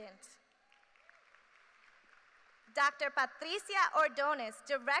Superintendent. Dr. Patricia Ordonez,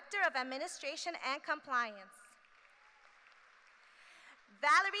 Director of Administration and Compliance.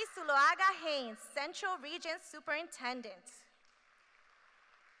 Valerie Zuloaga Haynes, Central Region Superintendent.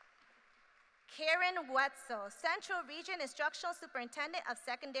 Karen Wetzel, Central Region Instructional Superintendent of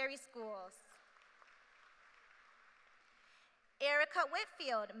Secondary Schools. Erica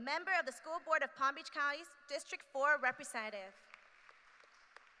Whitfield, Member of the School Board of Palm Beach County's District 4 Representative.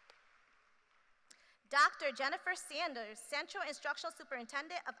 Dr. Jennifer Sanders, Central Instructional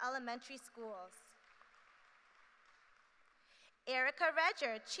Superintendent of Elementary Schools. Erica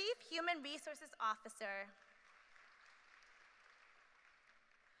Redger, Chief Human Resources Officer.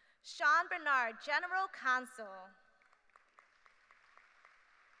 Sean Bernard, General Counsel.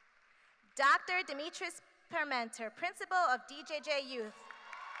 Dr. Demetrius Parmenter, Principal of DJJ Youth.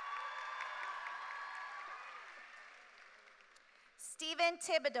 Stephen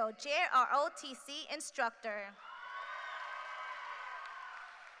Thibodeau, JROTC Instructor.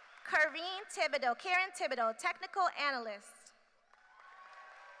 Karen Thibodeau, Technical Analyst.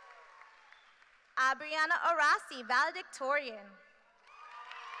 Abriana Arasi, Valedictorian.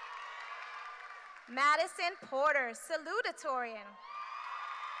 Madison Porter, Salutatorian.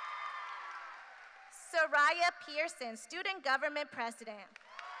 Soraya Pearson, Student Government President.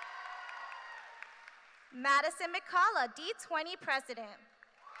 Madison McCullough, D20 President.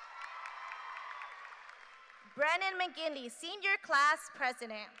 Brennan McGinley, Senior Class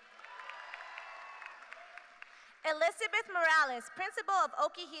President. Elizabeth Morales, Principal of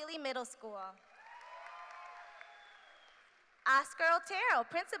Okie-Healy Middle School. Oscar Otero,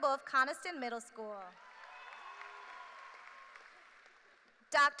 Principal of Coniston Middle School.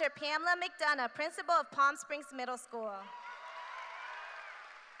 Dr. Pamela McDonough, Principal of Palm Springs Middle School.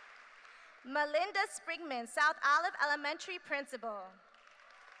 Melinda Sprigman, South Olive Elementary Principal.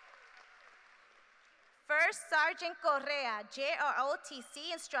 First Sergeant Correa,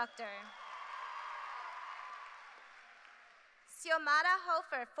 JROTC Instructor. Xiomara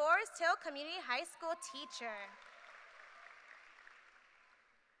Hofer, Forest Hill Community High School Teacher.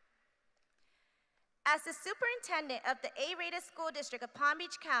 As the superintendent of the A-rated school district of Palm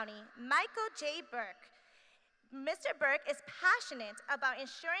Beach County, Michael J. Burke, Mr. Burke is passionate about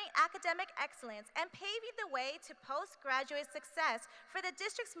ensuring academic excellence and paving the way to postgraduate success for the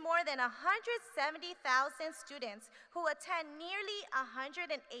district's more than 170,000 students who attend nearly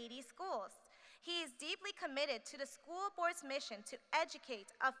 180 schools. He is deeply committed to the school board's mission to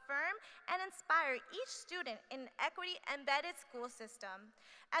educate, affirm, and inspire each student in an equity-embedded school system.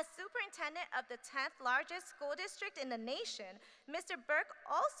 As superintendent of the 10th largest school district in the nation, Mr. Burke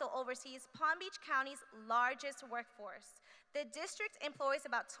also oversees Palm Beach County's largest workforce. The district employs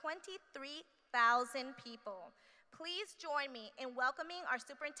about 23,000 people. Please join me in welcoming our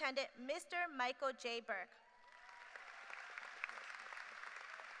superintendent, Mr. Michael J. Burke.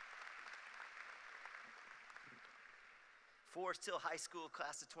 Forest Hill High School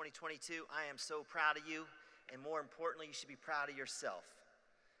class of 2022, I am so proud of you, and more importantly, you should be proud of yourself.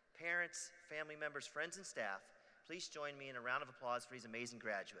 Parents, family members, friends, and staff, please join me in a round of applause for these amazing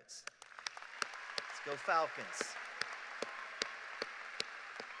graduates. Let's go Falcons.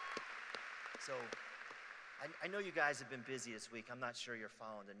 So, I know you guys have been busy this week. I'm not sure you're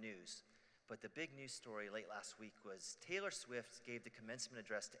following the news, but the big news story late last week was Taylor Swift gave the commencement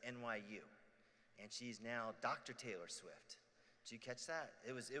address to NYU, and she's now Dr. Taylor Swift. Did you catch that?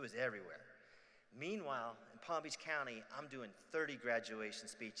 It was everywhere. Meanwhile, in Palm Beach County, I'm doing 30 graduation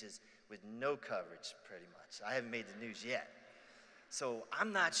speeches with no coverage, pretty much. I haven't made the news yet. So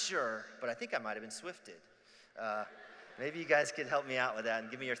I'm not sure, but I think I might have been Swifted. Maybe you guys could help me out with that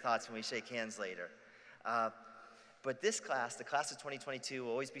and give me your thoughts when we shake hands later. But this class, the class of 2022, will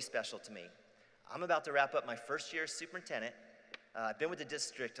always be special to me. I'm about to wrap up my first year as superintendent. I've been with the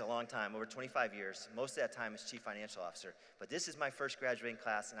district a long time, over 25 years, most of that time as chief financial officer. But this is my first graduating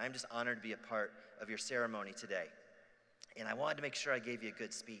class, and I'm just honored to be a part of your ceremony today. And I wanted to make sure I gave you a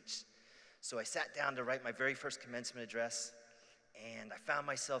good speech. So I sat down to write my very first commencement address, and I found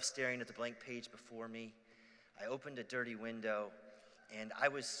myself staring at the blank page before me. I opened a dirty window, and I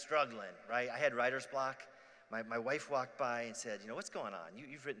was struggling, right? I had writer's block. My wife walked by and said, you know, what's going on?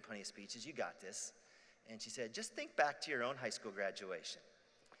 You've written plenty of speeches. You got this. And she said, just think back to your own high school graduation.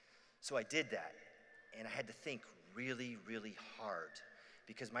 So I did that, and I had to think really, really hard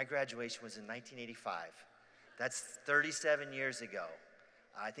because my graduation was in 1985. That's 37 years ago.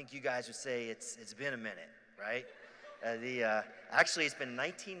 I think you guys would say it's been a minute, right? Actually, it's been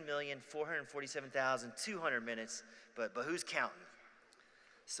 19,447,200 minutes, but who's counting?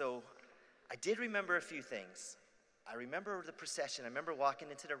 So I did remember a few things. I remember the procession. I remember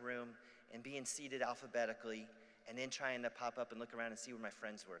walking into the room and being seated alphabetically, and then trying to pop up and look around and see where my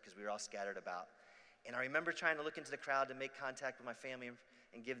friends were, because we were all scattered about. And I remember trying to look into the crowd to make contact with my family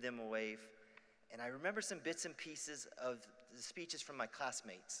and give them a wave. And I remember some bits and pieces of the speeches from my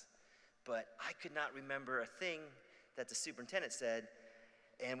classmates, but I could not remember a thing that the superintendent said.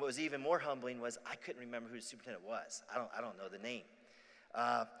 And what was even more humbling was I couldn't remember who the superintendent was. I don't know the name.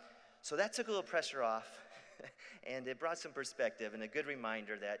 So that took a little pressure off. And it brought some perspective and a good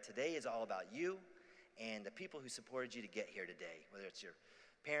reminder that today is all about you and the people who supported you to get here today, whether it's your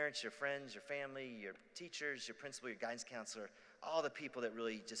parents, your friends, your family, your teachers, your principal, your guidance counselor, all the people that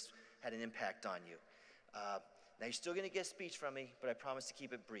really just had an impact on you. Now, you're still going to get a speech from me, but I promise to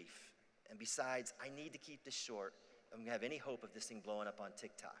keep it brief. And besides, I need to keep this short. I'm going to have any hope of this thing blowing up on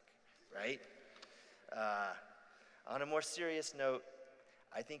TikTok, right? On a more serious note,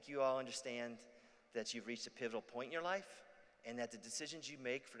 I think you all understand that you've reached a pivotal point in your life, and that the decisions you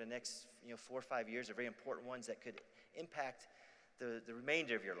make for the next 4 or 5 years are very important ones that could impact the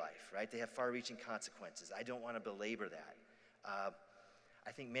remainder of your life, right? They have far-reaching consequences. I don't want to belabor that.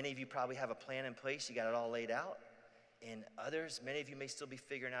 I think many of you probably have a plan in place. You got it all laid out. And others, many of you may still be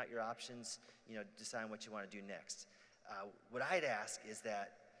figuring out your options, deciding what you want to do next. What I'd ask is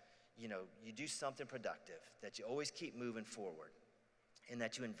that, you do something productive, that you always keep moving forward, and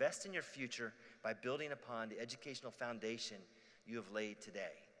that you invest in your future by building upon the educational foundation you have laid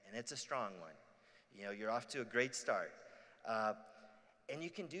today. And it's a strong one. You're off to a great start. And you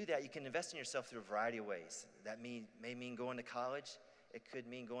can do that. You can invest in yourself through a variety of ways. That may mean going to college. It could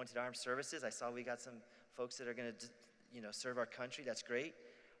mean going to the armed services. I saw we got some folks that are going to serve our country. That's great.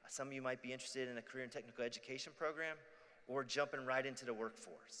 Some of you might be interested in a career and technical education program or jumping right into the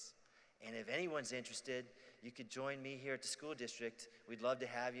workforce. And if anyone's interested, you could join me here at the school district. We'd love to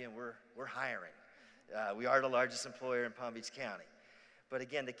have you, and we're hiring. We are the largest employer in Palm Beach County. But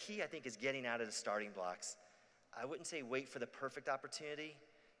again, the key, I think, is getting out of the starting blocks. I wouldn't say wait for the perfect opportunity.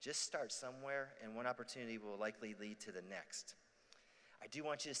 Just start somewhere, and one opportunity will likely lead to the next. I do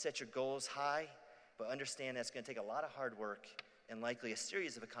want you to set your goals high, but understand that's going to take a lot of hard work and likely a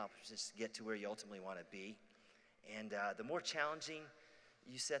series of accomplishments to get to where you ultimately want to be. And the more challenging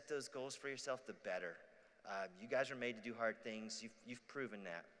you set those goals for yourself, the better. You guys are made to do hard things. You've proven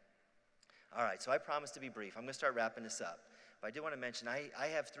that. All right, so I promise to be brief. I'm going to start wrapping this up. But I do want to mention, I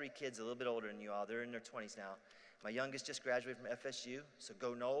have 3 kids a little bit older than you all. They're in their 20s now. My youngest just graduated from FSU, so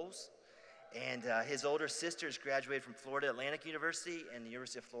go Noles. And his older sisters graduated from Florida Atlantic University and the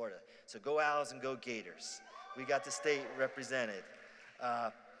University of Florida. So go Owls and go Gators. We got the state represented.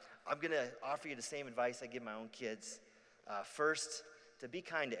 I'm going to offer you the same advice I give my own kids. First, to be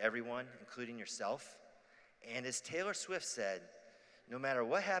kind to everyone, including yourself. And as Taylor Swift said, no matter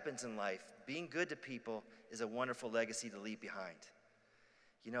what happens in life, being good to people is a wonderful legacy to leave behind.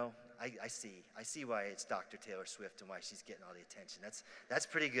 You know, I see why it's Dr. Taylor Swift and why she's getting all the attention. That's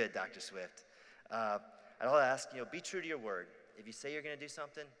pretty good, Dr. Swift. I'll ask, be true to your word. If you say you're going to do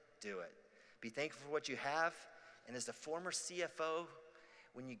something, do it. Be thankful for what you have. And as the former CFO,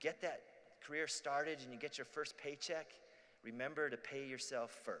 when you get that career started and you get your first paycheck, remember to pay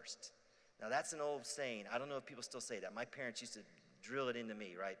yourself first. Now, that's an old saying. I don't know if people still say that. My parents used to drill it into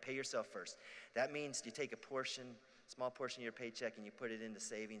me, right? Pay yourself first. That means you take a small portion of your paycheck and you put it into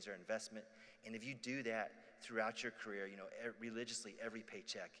savings or investment. And if you do that throughout your career, religiously every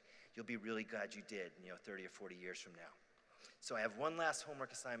paycheck, you'll be really glad you did, 30 or 40 years from now. So I have one last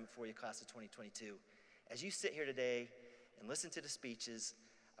homework assignment for you, class of 2022. As you sit here today and listen to the speeches,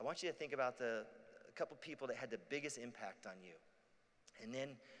 I want you to think about a couple people that had the biggest impact on you. And then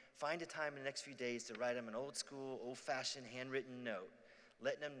find a time in the next few days to write them an old school, old-fashioned handwritten note,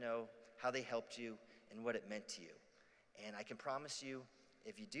 letting them know how they helped you and what it meant to you. And I can promise you,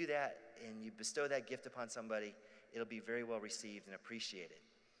 if you do that and you bestow that gift upon somebody, it'll be very well received and appreciated.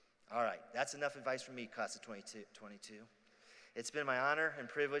 All right, that's enough advice from me, class of 2022. It's been my honor and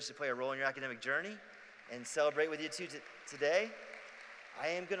privilege to play a role in your academic journey and celebrate with you today. I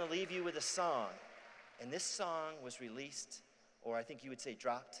am going to leave you with a song. And this song was released, or I think you would say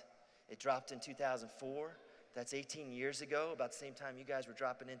dropped. It dropped in 2004. That's 18 years ago, about the same time you guys were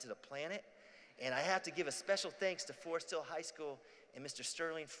dropping into the planet. And I have to give a special thanks to Forest Hill High School and Mr.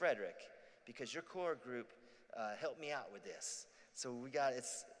 Sterling Frederick, because your core group helped me out with this. So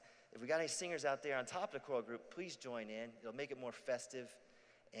if we got any singers out there on top of the choral group, please join in. It'll make it more festive.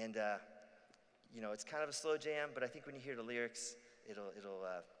 And, it's kind of a slow jam, but I think when you hear the lyrics, it'll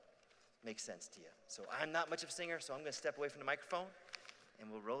make sense to you. So I'm not much of a singer, so I'm going to step away from the microphone,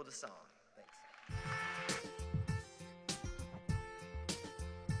 and we'll roll the song. Thanks.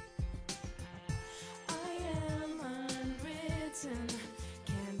 I am unwritten,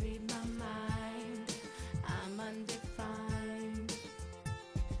 can't read my mind, I'm undefined.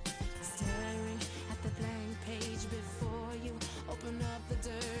 Staring at the blank page before you, open up the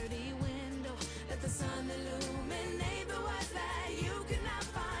dirty window, let the sun illuminate the words that you cannot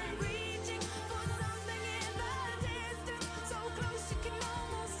find. Reaching for something in the distance, so close you can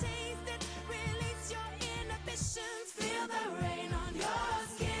almost taste it. Release your inhibitions, feel the rain on your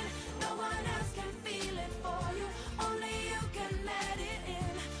skin. No one else can feel it for you, only you can let it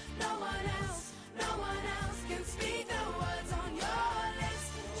in. No one else can speak the words on your lips.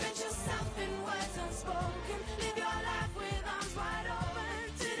 Drench yourself in words unspoken, live your life with arms wide open.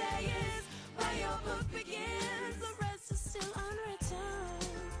 Today is where your book begins, the rest is still unwritten.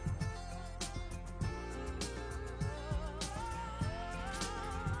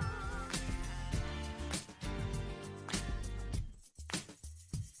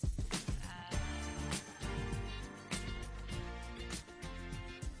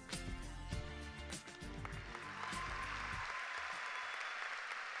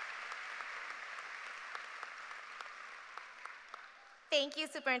 Thank you,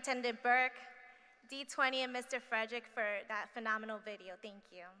 Superintendent Burke, D20, and Mr. Frederick for that phenomenal video. Thank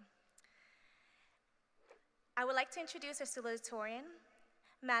you. I would like to introduce our salutatorian.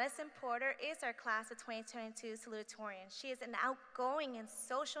 Madison Porter is our class of 2022 salutatorian. She is an outgoing and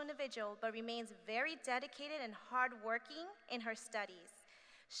social individual, but remains very dedicated and hardworking in her studies.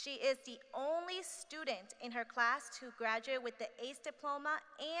 She is the only student in her class to graduate with the ACE diploma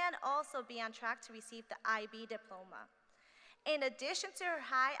and also be on track to receive the IB diploma. In addition to her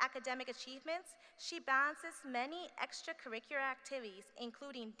high academic achievements, she balances many extracurricular activities,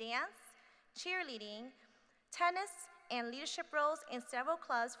 including dance, cheerleading, tennis, and leadership roles in several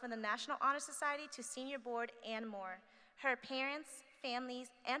clubs from the National Honor Society to Senior Board and more. Her parents, families,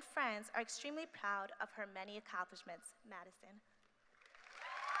 and friends are extremely proud of her many accomplishments. Madison.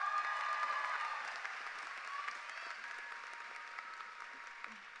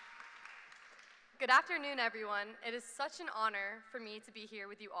 Good afternoon, everyone. It is such an honor for me to be here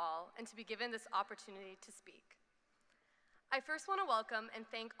with you all and to be given this opportunity to speak. I first want to welcome and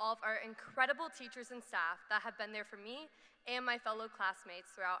thank all of our incredible teachers and staff that have been there for me and my fellow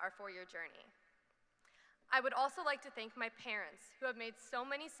classmates throughout our 4-year journey. I would also like to thank my parents who have made so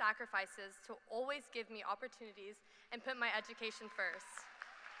many sacrifices to always give me opportunities and put my education first.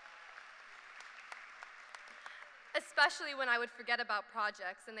 Especially when I would forget about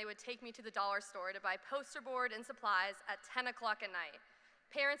projects and they would take me to the dollar store to buy poster board and supplies at 10 o'clock at night.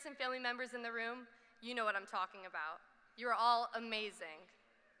 Parents and family members in the room, you know what I'm talking about. You are all amazing.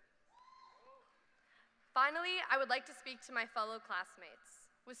 Finally, I would like to speak to my fellow classmates,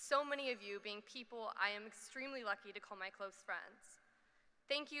 with so many of you being people I am extremely lucky to call my close friends.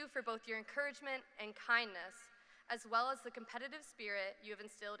 Thank you for both your encouragement and kindness, as well as the competitive spirit you have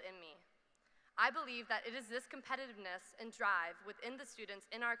instilled in me. I believe that it is this competitiveness and drive within the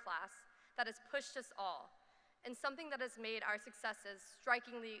students in our class that has pushed us all, and something that has made our successes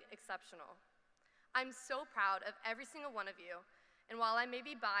strikingly exceptional. I'm so proud of every single one of you, and while I may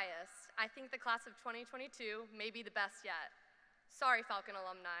be biased, I think the class of 2022 may be the best yet. Sorry, Falcon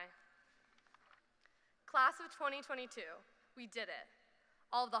alumni. Class of 2022, we did it.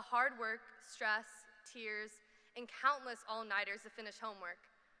 All of the hard work, stress, tears, and countless all-nighters to finish homework.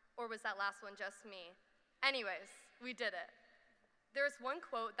 Or was that last one just me? Anyways, we did it. There is one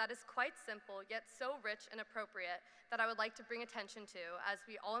quote that is quite simple, yet so rich and appropriate that I would like to bring attention to as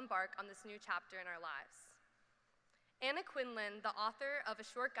we all embark on this new chapter in our lives. Anna Quindlen, the author of A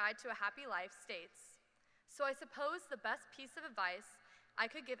Short Guide to a Happy Life, states, "So I suppose the best piece of advice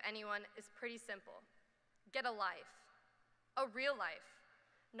I could give anyone is pretty simple. Get a life, a real life,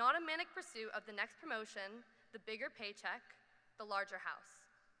 not a manic pursuit of the next promotion, the bigger paycheck, the larger house."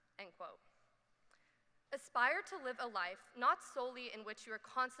 End quote. Aspire to live a life not solely in which you are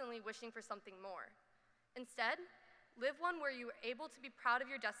constantly wishing for something more. Instead, live one where you are able to be proud of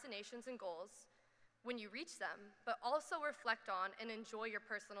your destinations and goals when you reach them, but also reflect on and enjoy your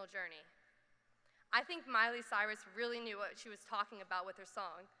personal journey. I think Miley Cyrus really knew what she was talking about with her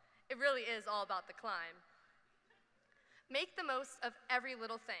song. It really is all about the climb. Make the most of every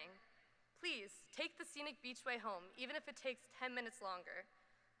little thing. Please, take the scenic beachway home, even if it takes 10 minutes longer.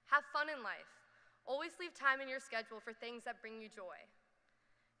 Have fun in life. Always leave time in your schedule for things that bring you joy.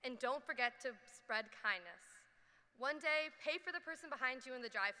 And don't forget to spread kindness. One day, pay for the person behind you in the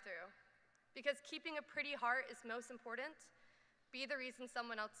drive-thru. Because keeping a pretty heart is most important. Be the reason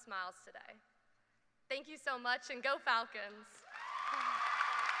someone else smiles today. Thank you so much, and go Falcons!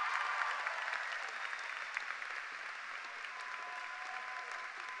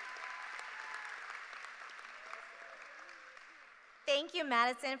 Thank you,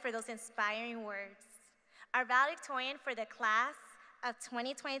 Madison, for those inspiring words. Our valedictorian for the class of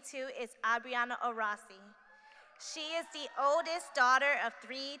 2022 is Abriana Orasi. She is the oldest daughter of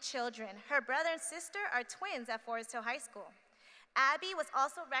 3 children. Her brother and sister are twins at Forest Hill High School. Abby was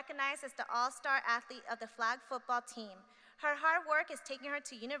also recognized as the all-star athlete of the flag football team. Her hard work is taking her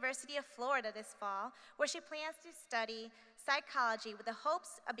to University of Florida this fall, where she plans to study psychology with the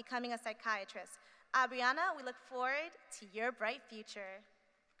hopes of becoming a psychiatrist. Abriana, we look forward to your bright future.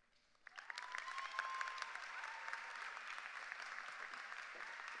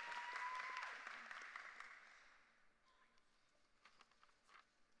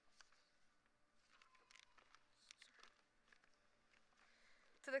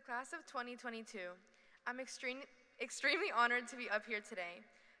 To the class of 2022, I'm extremely honored to be up here today.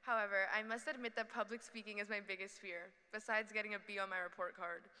 However, I must admit that public speaking is my biggest fear, besides getting a B on my report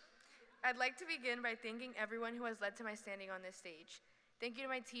card. I'd like to begin by thanking everyone who has led to my standing on this stage. Thank you to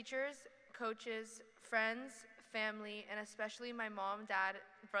my teachers, coaches, friends, family, and especially my mom, dad,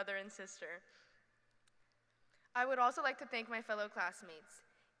 brother, and sister. I would also like to thank my fellow classmates.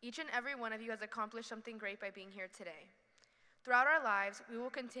 Each and every one of you has accomplished something great by being here today. Throughout our lives, we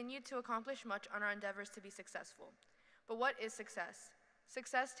will continue to accomplish much on our endeavors to be successful. But what is success?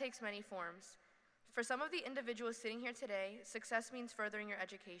 Success takes many forms. For some of the individuals sitting here today, success means furthering your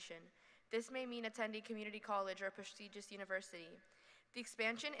education. This may mean attending community college or a prestigious university. The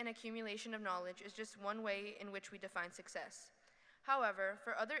expansion and accumulation of knowledge is just one way in which we define success. However,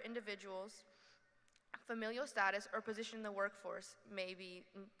 for other individuals, familial status or position in the workforce may be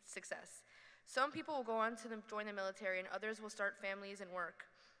success. Some people will go on to join the military and others will start families and work.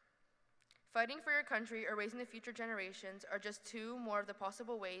 Fighting for your country or raising the future generations are just 2 more of the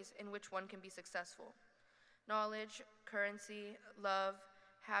possible ways in which one can be successful. Knowledge, currency, love,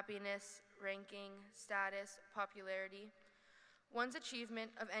 happiness, ranking, status, popularity. One's achievement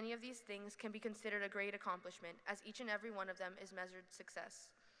of any of these things can be considered a great accomplishment, as each and every one of them is measured success.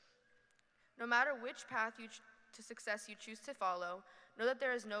 No matter which path to success you choose to follow, know that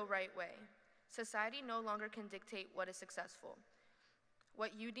there is no right way. Society no longer can dictate what is successful.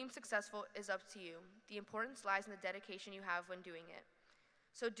 What you deem successful is up to you. The importance lies in the dedication you have when doing it.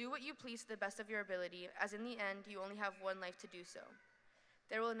 So do what you please to the best of your ability, as in the end, you only have one life to do so.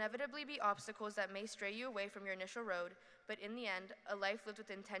 There will inevitably be obstacles that may stray you away from your initial road, but in the end, a life lived with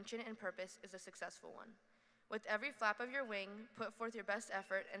intention and purpose is a successful one. With every flap of your wing, put forth your best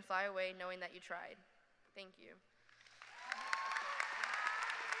effort and fly away knowing that you tried. Thank you.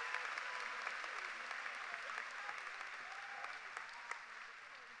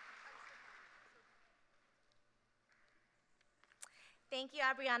 Thank you,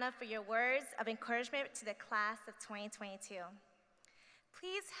 Abriana, for your words of encouragement to the class of 2022.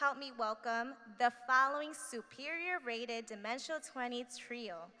 Please help me welcome the following superior rated Dimensional 20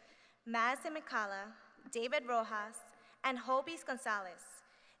 trio: Madison McCullough, David Rojas, and Hobis Gonzalez.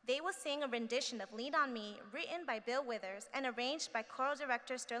 They will sing a rendition of Lean on Me, written by Bill Withers and arranged by choral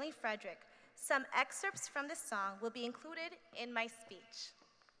director Sterling Frederick. Some excerpts from this song will be included in my speech.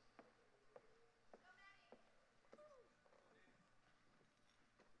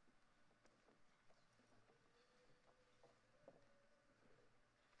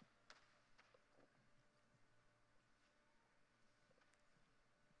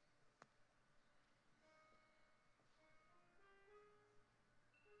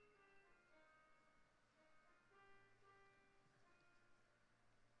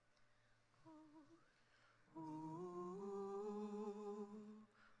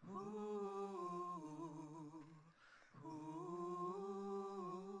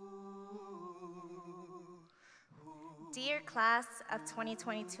 Dear class of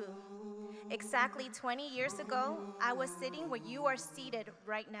 2022, exactly 20 years ago, I was sitting where you are seated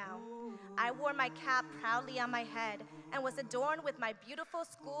right now. I wore my cap proudly on my head and was adorned with my beautiful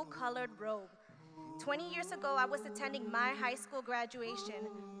school-colored robe. 20 years ago, I was attending my high school graduation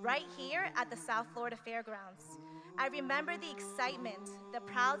right here at the South Florida Fairgrounds. I remember the excitement, the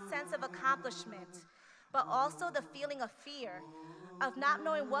proud sense of accomplishment, but also the feeling of fear, of not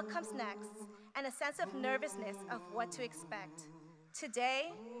knowing what comes next, and a sense of nervousness of what to expect.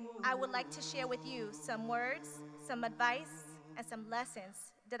 Today, I would like to share with you some words, some advice, and some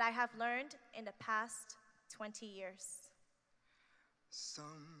lessons that I have learned in the past 20 years.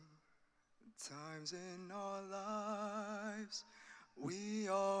 Sometimes in our lives, we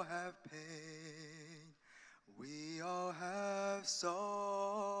all have pain, we all have sorrow,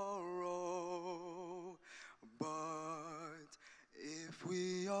 but if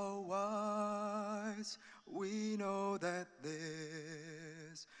we are wise, we know that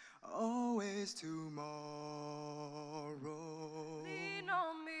there's always tomorrow. Lean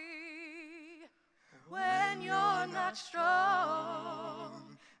on me when you're not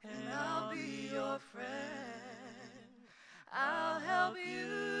strong, and I'll be your friend. I'll help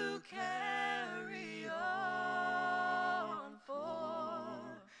you carry on,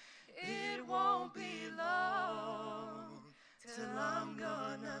 for it won't be long till I'm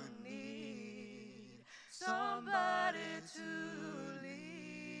gonna need somebody to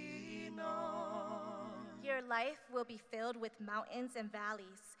lean on. Your life will be filled with mountains and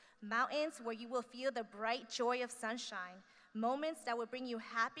valleys, mountains where you will feel the bright joy of sunshine, moments that will bring you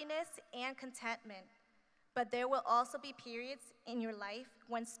happiness and contentment. But there will also be periods in your life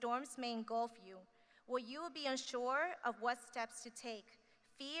when storms may engulf you, where you will be unsure of what steps to take.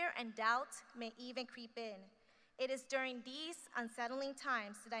 Fear and doubt may even creep in. It is during these unsettling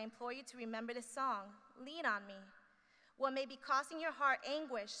times that I implore you to remember the song, Lean on Me. What may be causing your heart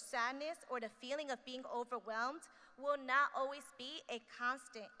anguish, sadness, or the feeling of being overwhelmed will not always be a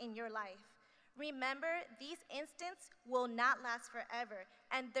constant in your life. Remember, these instants will not last forever,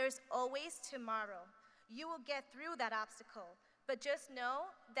 and there's always tomorrow. You will get through that obstacle, but just know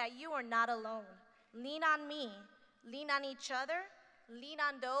that you are not alone. Lean on me, lean on each other, lean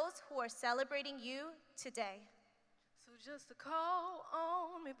on those who are celebrating you today. So just call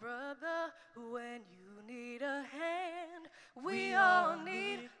on me, brother, when you need a hand. We all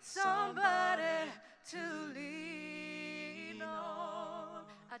need somebody to lean on.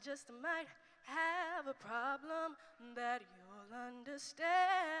 I just might have a problem that you'll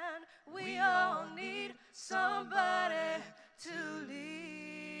understand. We all need somebody to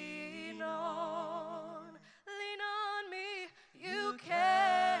lean on. Lean on me, you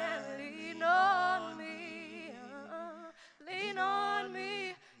can lean on me. Lean on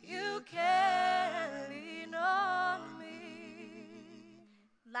me, you can lean on me.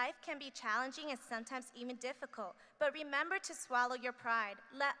 Life can be challenging and sometimes even difficult, but remember to swallow your pride.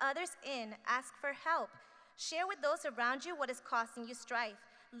 Let others in, ask for help. Share with those around you what is causing you strife.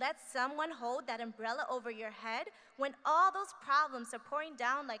 Let someone hold that umbrella over your head when all those problems are pouring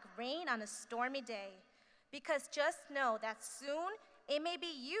down like rain on a stormy day. Because just know that soon it may be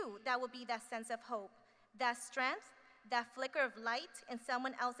you that will be that sense of hope, that strength, that flicker of light in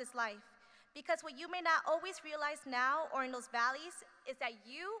someone else's life. Because what you may not always realize now or in those valleys is that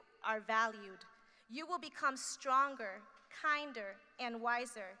you are valued. You will become stronger, kinder, and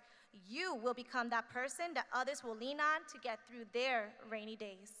wiser. You will become that person that others will lean on to get through their rainy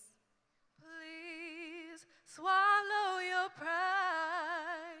days. Please swallow your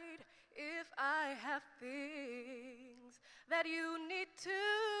pride if I have things that you need to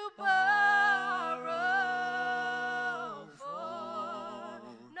borrow for.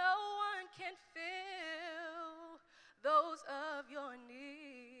 No one can fill those of your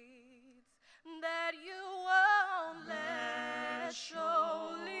needs that you won't let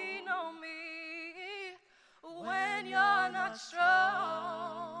show. Lean on me when you're not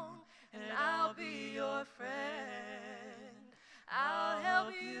strong, and I'll be your friend. I'll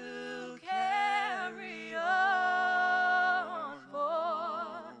help you carry on,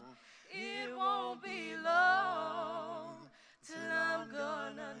 for it won't be long till I'm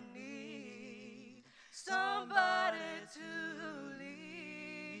gonna need somebody to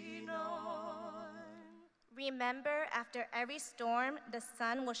lean on. Remember, after every storm, the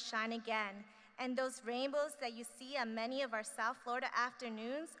sun will shine again. And those rainbows that you see on many of our South Florida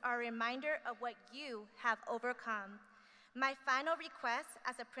afternoons are a reminder of what you have overcome. My final request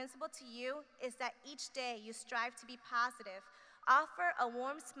as a principal to you is that each day you strive to be positive, offer a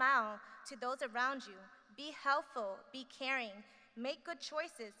warm smile to those around you, be helpful, be caring, make good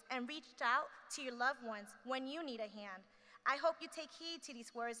choices, and reach out to your loved ones when you need a hand. I hope you take heed to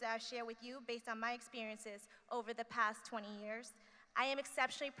these words that I share with you based on my experiences over the past 20 years. I am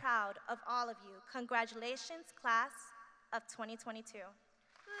exceptionally proud of all of you. Congratulations, class of 2022.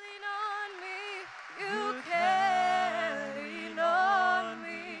 Lean on me, you can lean on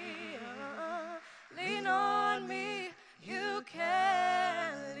me. Lean on me, you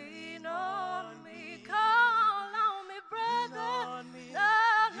can lean on me. Call on me, brother.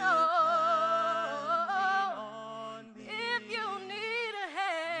 If you need a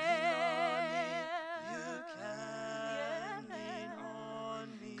hand, you can lean on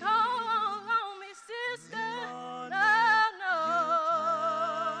me. Call on me, sister.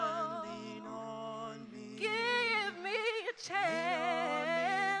 Give me a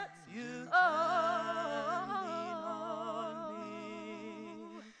chance.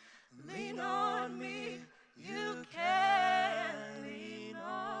 Lean on me. You can lean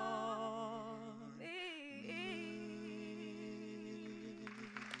on me.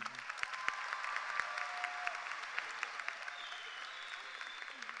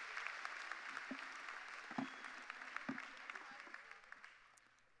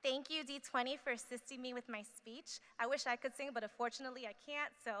 Thank you, D20, for assisting me with my speech. I wish I could sing, but unfortunately I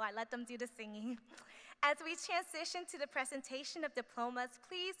can't, so I let them do the singing. As we transition to the presentation of diplomas,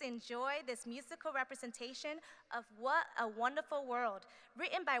 please enjoy this musical representation of What a Wonderful World,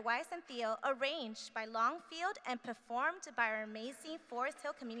 written by Weiss and Theo, arranged by Longfield, and performed by our amazing Forest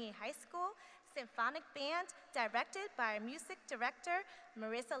Hill Community High School Symphonic Band, directed by our music director,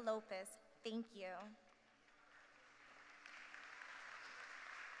 Marissa Lopez. Thank you.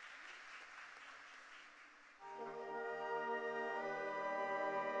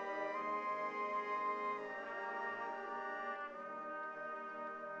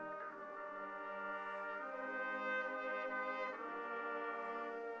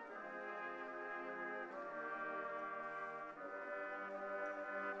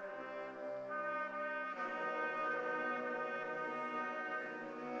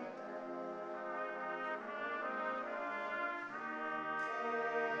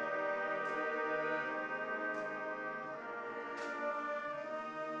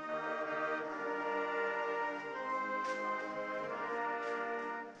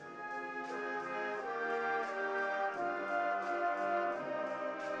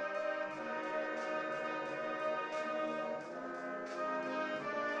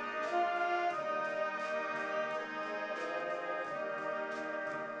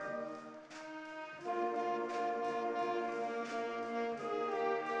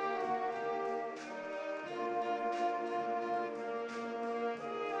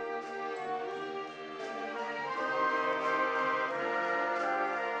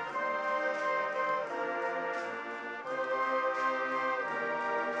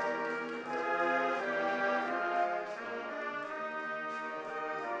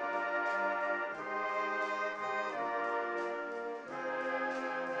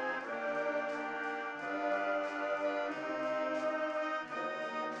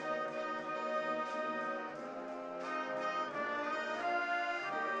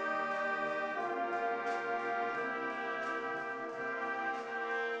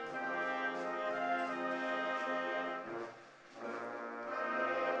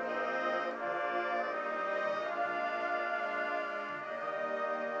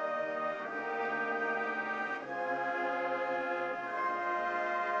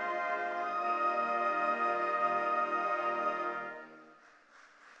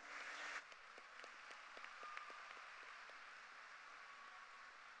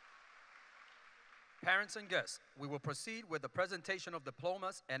 Parents and guests, we will proceed with the presentation of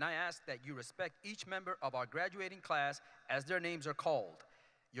diplomas, and I ask that you respect each member of our graduating class as their names are called.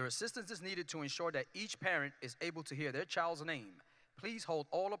 Your assistance is needed to ensure that each parent is able to hear their child's name. Please hold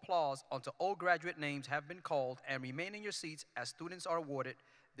all applause until all graduate names have been called and remain in your seats as students are awarded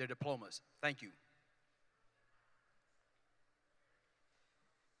their diplomas. Thank you.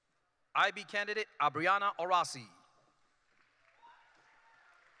 IB candidate Abriana Orasi.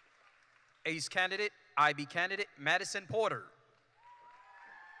 ACE candidate, IB candidate Madison Porter.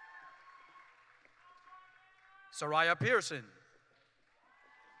 Soraya Pearson.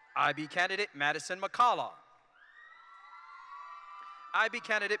 IB candidate Madison McCullough. IB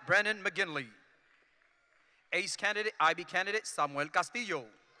candidate Brennan McGinley. ACE candidate, IB candidate Samuel Castillo.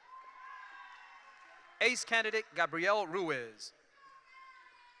 ACE candidate Gabriel Ruiz.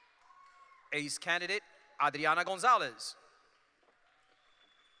 ACE candidate Adriana Gonzalez.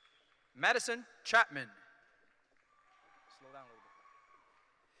 Madison Chapman. Slow down a little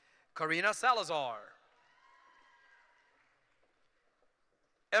bit. Karina Salazar.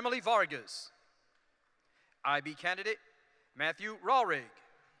 Emily Vargas. IB candidate Matthew Rawrig.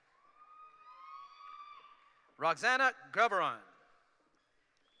 Roxana Gaviran.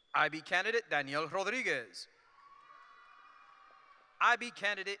 IB candidate Daniel Rodriguez. IB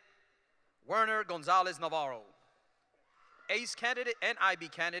candidate Werner Gonzalez Navarro. ACE candidate and IB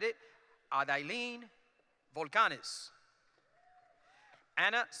candidate Adailene Volcanes.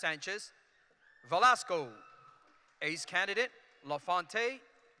 Ana Sanchez Velasco. ACE candidate LaFonte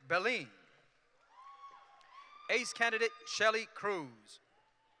Belin. ACE candidate Shelly Cruz.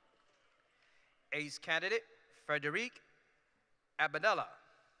 ACE candidate Frederic Abadella.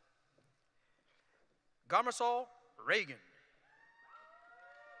 Garmasol Reagan.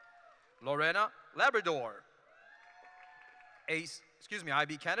 Lorena Labrador.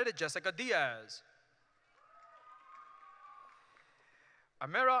 IB candidate Jessica Diaz.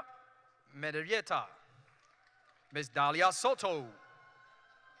 Amira Medelleta. Ms. Dalia Soto.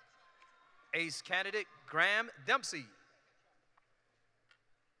 ACE candidate Graham Dempsey.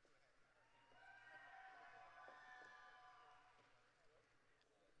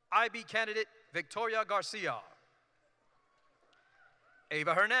 IB candidate Victoria Garcia.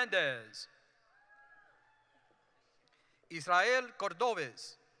 Ava Hernandez. Israel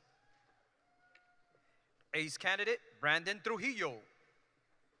Cordovez. ACE candidate Brandon Trujillo.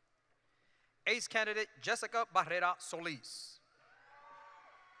 ACE candidate Jessica Barrera Solis.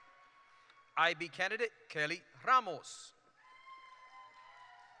 IB candidate Kelly Ramos.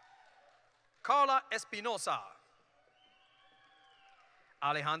 Carla Espinosa.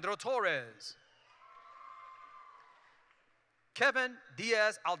 Alejandro Torres. Kevin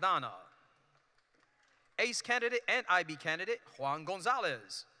Diaz Aldana. ACE candidate and IB candidate Juan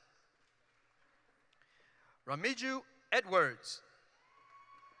Gonzalez. Ramiju Edwards.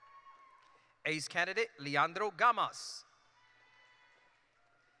 ACE candidate Leandro Gamas.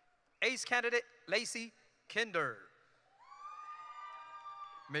 ACE candidate Lacey Kinder.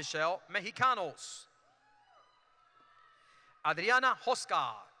 Michelle Mexicanos. Adriana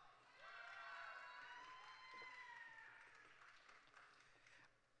Hosca.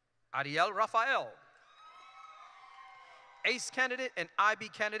 Ariel Rafael. ACE candidate and IB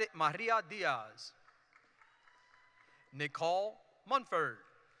candidate Maria Diaz. Nicole Munford.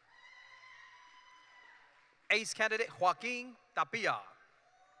 ACE candidate Joaquin Tapia.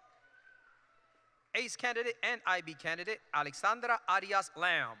 ACE candidate and IB candidate Alexandra Arias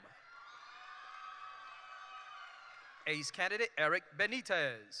Lamb. ACE candidate Eric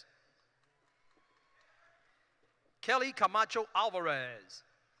Benitez. Kelly Camacho Alvarez.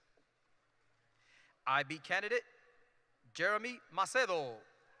 IB candidate Jeremy Macedo.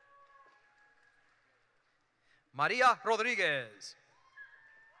 Maria Rodriguez.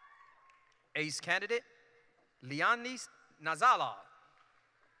 ACE candidate Lianis Nazala.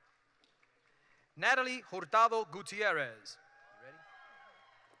 Natalie Hurtado Gutierrez. Ready?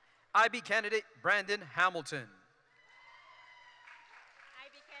 IB candidate Brandon Hamilton.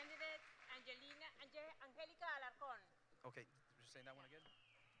 IB candidate Angelica Alarcón. Okay, just saying that one again.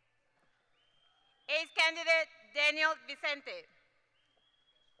 ACE candidate Daniel Vicente.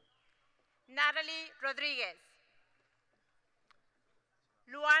 Natalie Rodriguez.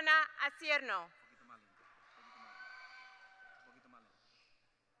 Luana Acierno.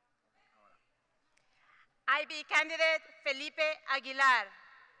 IB candidate Felipe Aguilar.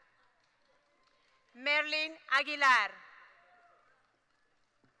 Merlin Aguilar.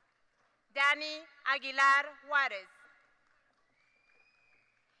 Dani Aguilar Juárez.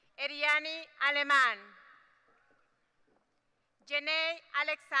 Eriani Alemán. Jenny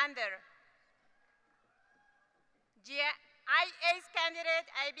Alexander. Ace candidate,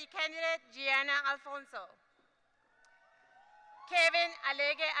 IB candidate, Gianna Alfonso. Kevin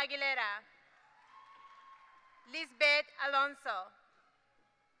Alegue Aguilera. Lisbeth Alonso.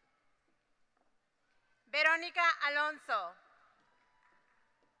 Verónica Alonso.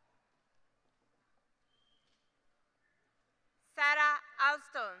 Sarah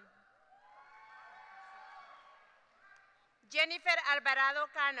Alston. Jennifer Alvarado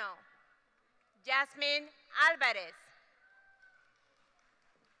Cano. Jasmine Álvarez.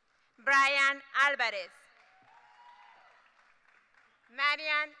 Brian Álvarez.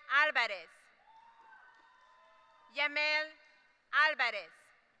 Marian Álvarez. Yamel Álvarez.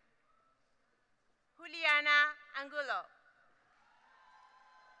 Juliana Angulo.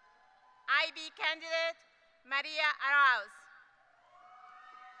 IB candidate, Maria Arauz.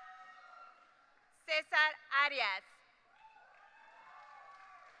 Cesar Arias.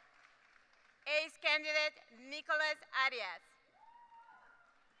 Ace candidate, Nicholas Arias.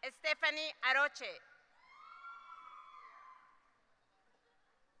 Stephanie Aroche.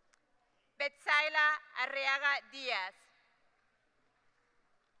 Betsaila Arriaga Díaz.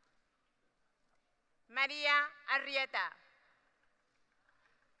 María Arrieta.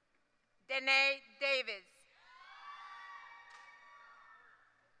 Danae Davis.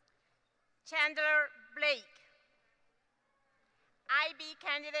 Chandler Blake. IB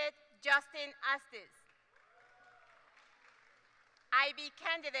candidate Justin Astis. IB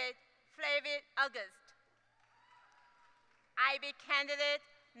candidate Flavie August. IB candidate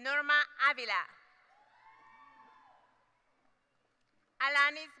Norma Avila.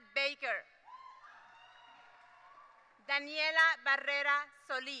 Alanis Baker. Daniela Barrera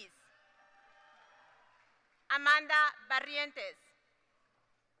Solís. Amanda Barrientes.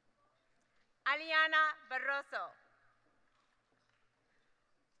 Aliana Barroso.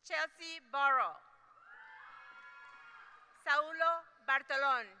 Chelsea Borro. Saulo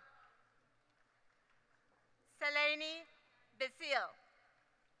Bartolón. Selene Basil.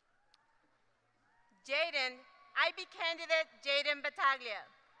 Jaden, IB candidate Jaden Battaglia.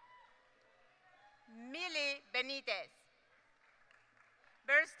 Millie Benitez.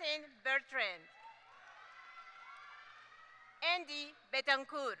 Bernstein Bertrand. Andy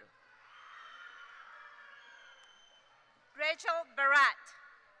Betancourt. Rachel Barat.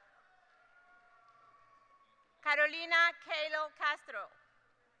 Carolina Kalo Castro.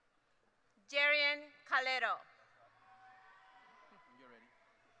 Jerian Calero. You're ready.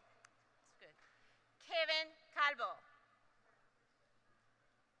 That's good. Kevin Calvo.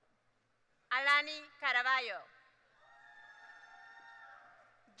 Alani Caraballo.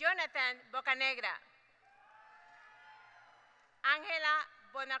 Jonathan Bocanegra. Angela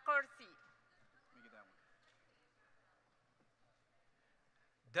Bonacorsi. Let me get that one.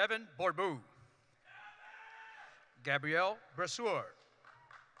 Devin Borbu. Gabrielle Brasseur.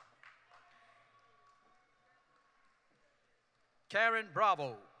 Karen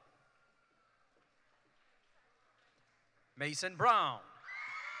Bravo. Mason Brown.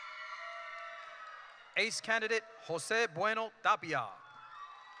 Ace candidate Jose Bueno Tapia.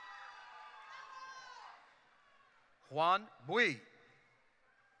 Juan Bui.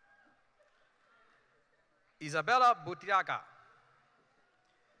 Isabella Butiaca.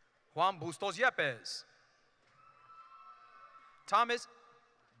 Juan Bustos Yepes. Thomas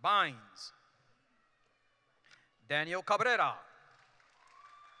Bynes. Daniel Cabrera.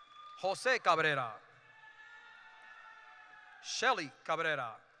 Jose Cabrera. Shelly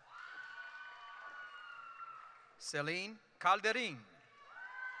Cabrera. Celine Calderin.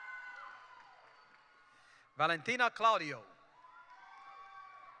 Valentina Claudio.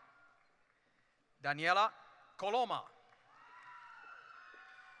 Daniela Coloma.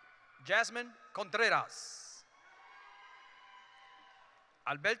 Jasmine Contreras.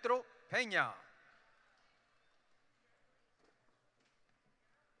 Alberto Peña.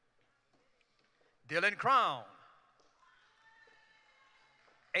 Dylan Crown.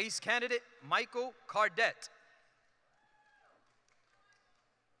 Ace candidate Michael Cardet.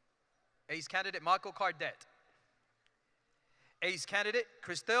 Ace candidate Michael Cardet. Ace candidate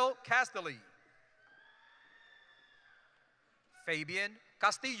Cristel Castelli. Fabian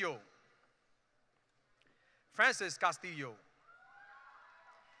Castillo. Francis Castillo.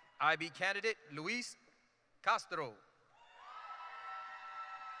 IB candidate Luis Castro.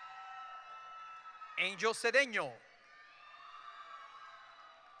 Angel Cedeño.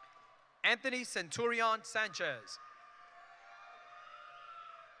 Anthony Centurion Sanchez.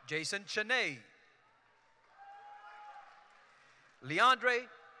 Jason Cheney. Leandre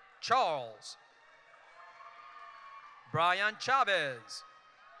Charles. Brian Chavez.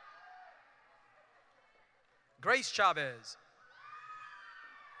 Grace Chavez,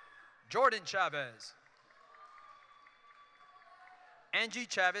 Jordan Chavez, Angie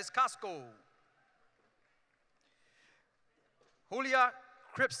Chavez Casco, Julia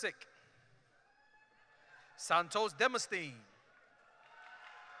Kripsik, Santos Demostine,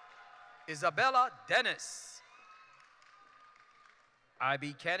 Isabella Dennis,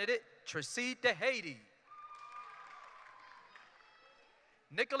 IB candidate Tracy DeHady,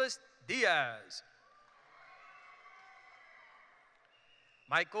 Nicholas Diaz,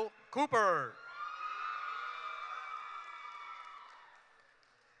 Michael Cooper,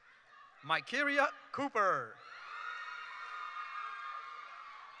 Mikeria Cooper,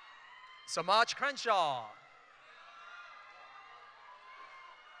 Samaj Crenshaw,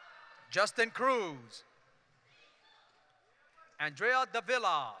 Justin Cruz, Andrea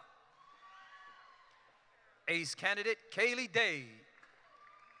Davila, Ace candidate Kaylee Day,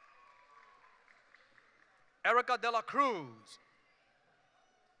 Erica de la Cruz,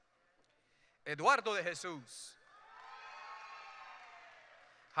 Eduardo de Jesus,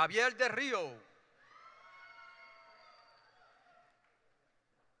 Javier de Rio,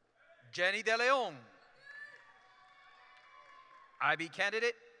 Jenny de Leon, IB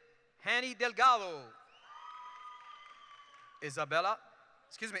candidate Hanny Delgado, Isabel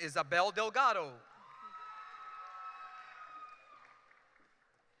Delgado,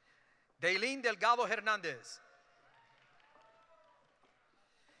 Daylene Delgado Hernandez,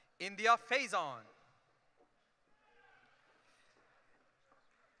 India Faison,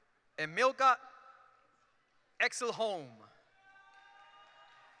 Emilka Exelholm,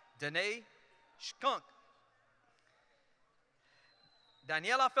 Danae Skunk,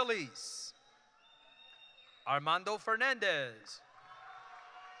 Daniela Feliz, Armando Fernandez,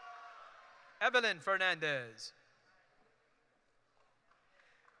 Evelyn Fernandez,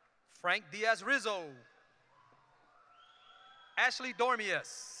 Frank Diaz Rizzo, Ashley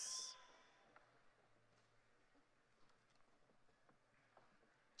Dormius,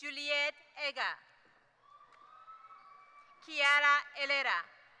 Juliet Ega, Kiara Elera,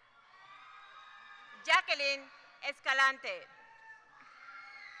 Jacqueline Escalante,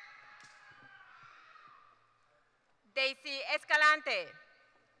 Daisy Escalante,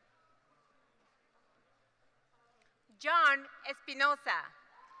 John Espinosa,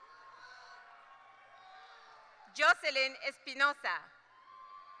 Jocelyn Espinosa,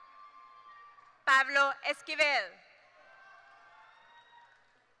 Pablo Esquivel,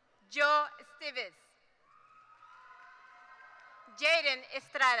 Joe Stivis, Jaden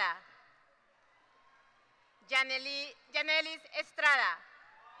Estrada, Janelis Estrada,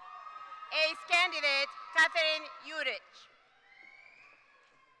 Ace candidate Catherine Urich,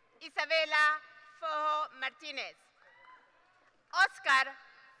 Isabela Fojo Martinez, Oscar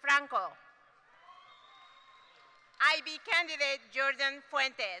Franco, IB candidate Jordan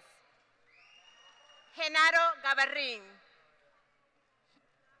Fuentes, Genaro Gabarrin,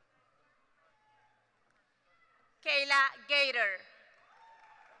 Kayla Gator,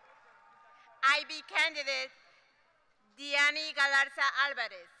 IB candidate Diani Galarza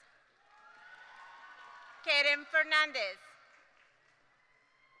Alvarez, Karen Fernandez,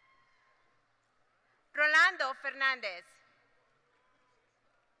 Rolando Fernandez,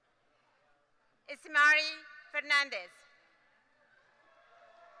 Ismari Fernandez,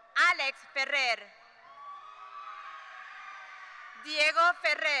 Alex Ferrer, Diego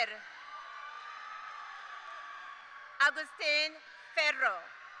Ferrer, Agustin Ferro,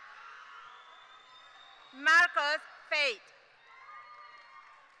 Marcos Fate,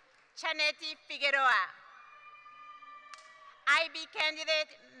 Chanetti Figueroa, IB candidate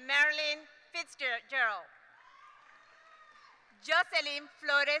Marilyn Fitzgerald, Jocelyn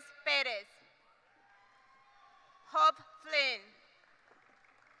Flores Perez, Hope Flynn,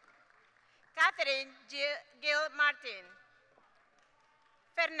 Catherine Gil Martin,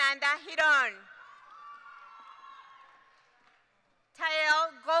 Fernanda Giron,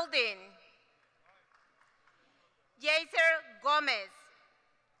 Tael Goldin, Yaser Gomez,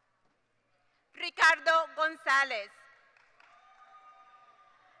 Ricardo Gonzalez,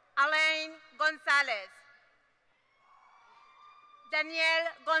 Alain Gonzalez, Daniel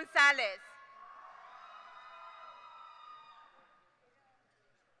Gonzalez,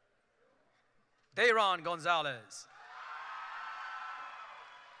 Dayron Gonzalez,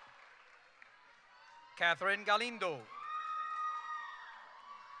 Catherine Galindo,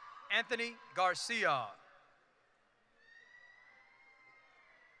 Anthony Garcia,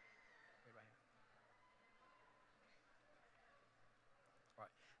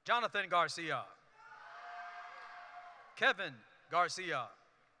 Jonathan Garcia, Kevin Garcia,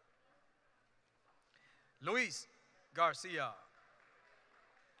 Luis Garcia.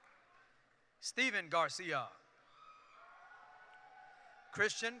 Steven Garcia.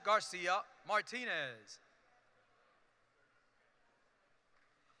 Christian Garcia Martinez.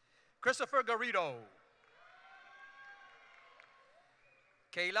 Christopher Garrido.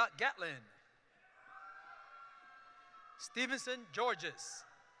 Kayla Gatlin. Stevenson Georges.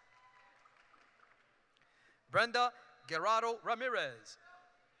 Brenda Gerardo Ramirez.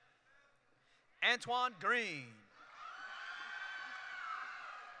 Antoine Green.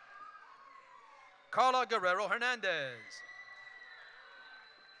 Carla Guerrero Hernandez.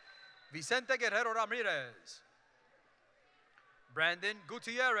 Vicente Guerrero Ramirez. Brandon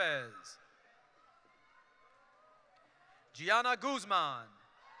Gutierrez. Gianna Guzman.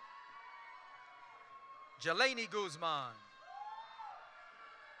 Jelani Guzman.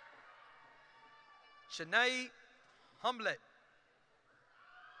 Shanae Humlet.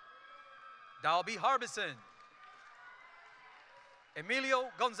 Dalby Harbison. Emilio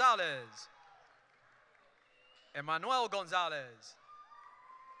Gonzalez. Emmanuel Gonzalez.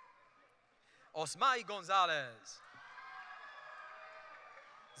 Osmai Gonzalez.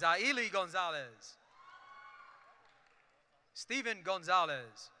 Zaili Gonzalez. Steven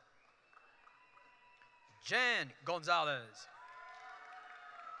Gonzalez. Jan Gonzalez.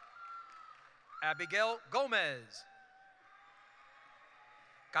 Abigail Gomez.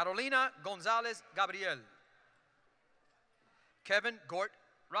 Carolina Gonzalez Gabriel. Kevin Gort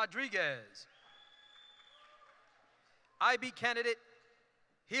Rodriguez. IB candidate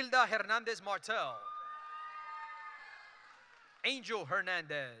Hilda Hernandez Martel. Angel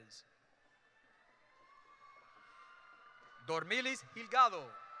Hernandez. Dormilis Hilgado.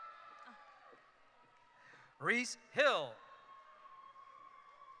 Reese Hill.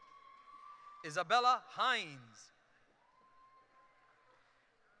 Isabella Hines.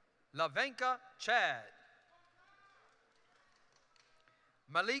 Lavenka Chad.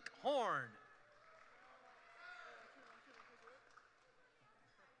 Malik Horn.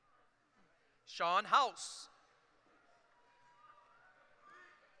 Sean House.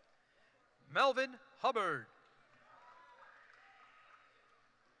 Melvin Hubbard.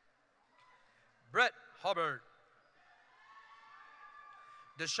 Brett Hubbard.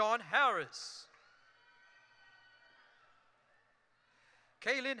 Deshaun Harris.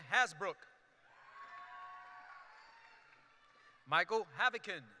 Kaylin Hasbrook. Michael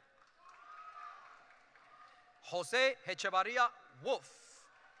Havikin. Jose Echevarria Wolf.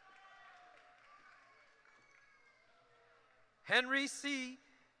 Henry C.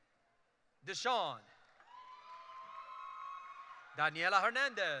 Deshaun. Daniela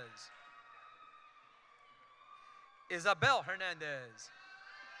Hernandez. Isabel Hernandez.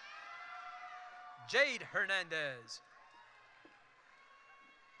 Jade Hernandez.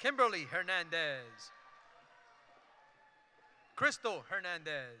 Kimberly Hernandez. Crystal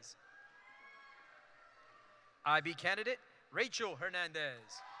Hernandez. IB candidate Rachel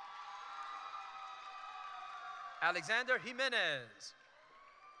Hernandez. Alexander Jimenez.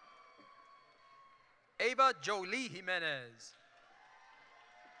 Ava Jolie Jimenez.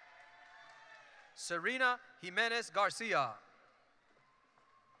 Serena Jimenez Garcia.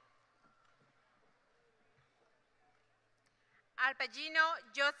 Arpagino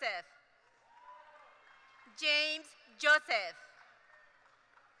Joseph. James Joseph.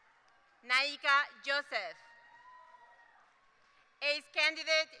 Naika Joseph. Ace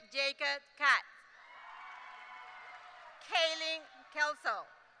candidate Jacob Katz. Kaylin Kelso.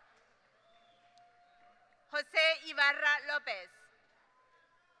 Jose Ibarra Lopez.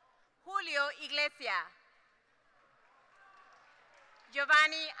 Julio Iglesia.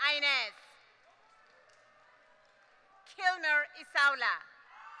 Giovanni Inez. Kilmer Isaula.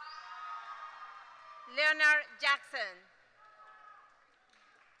 Leonard Jackson.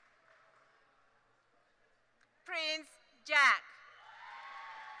 Prince Jack.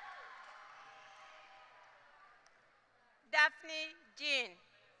 Daphne Jean.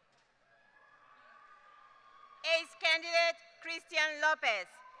 Ace candidate Christian Lopez.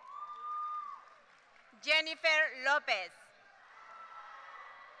 Jennifer Lopez.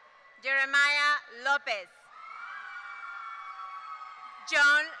 Jeremiah Lopez.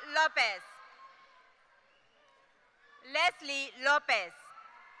 John Lopez. Leslie Lopez.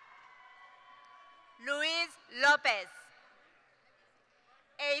 Luis Lopez.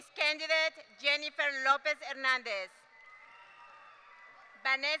 Ace candidate Jennifer Lopez Hernandez.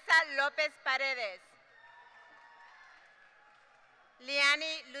 Vanessa Lopez Paredes.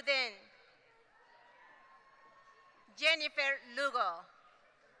 Liani Luden. Jennifer Lugo.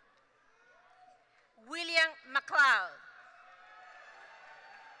 William McLeod.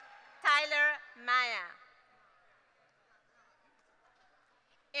 Tyler Maya.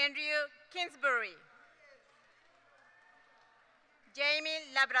 Andrew Kingsbury. Jamie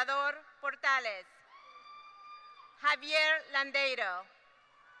Labrador Portales. Javier Landeiro.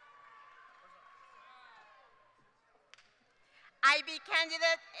 IB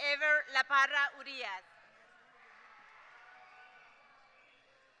candidate Ever La Parra Urias.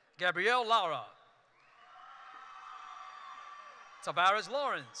 Gabrielle Lara. Tavares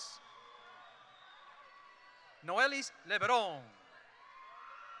Lawrence. Noelis Lebron.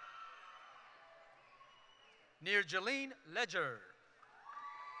 Nirjaleen Ledger.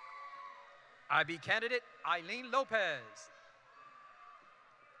 IB candidate Eileen Lopez.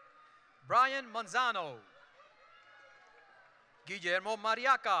 Brian Manzano. Guillermo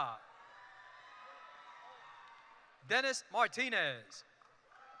Mariaca. Dennis Martinez.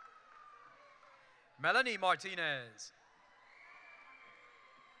 Melanie Martinez.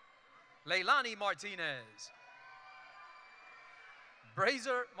 Leilani Martinez.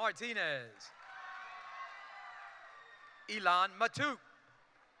 Brazer Martinez. Elon Matuk.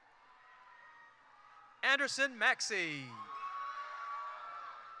 Anderson Maxey.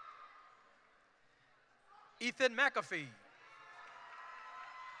 Ethan McAfee.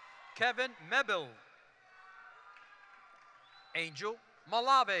 Kevin Mebil. Angel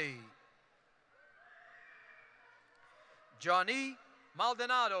Malave. Johnny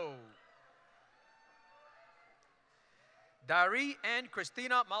Maldonado. Dari and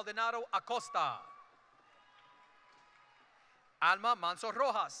Cristina Maldonado Acosta. Alma Manso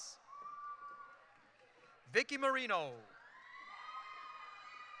Rojas. Vicky Marino.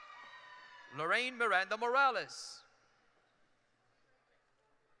 Lorraine Miranda Morales.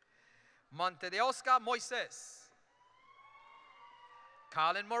 Monte de Oscar Moises.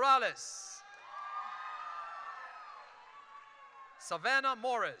 Colin Morales. Savannah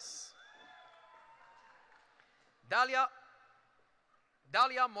Morris. Dalia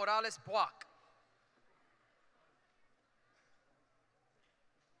Morales Puac.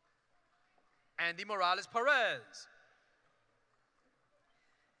 Andy Morales Perez.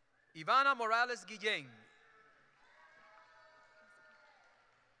 Ivana Morales Guillén.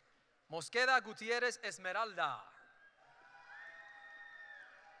 Mosqueda Gutierrez Esmeralda.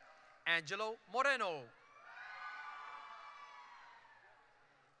 Angelo Moreno.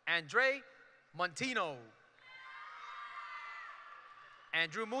 Andre Montino.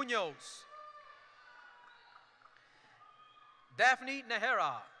 Andrew Munoz. Daphne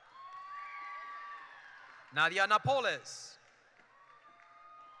Nehera. Nadia Napoles.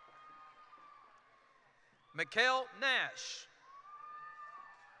 Mikhail Nash.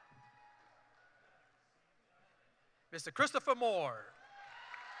 Mr. Christopher Moore.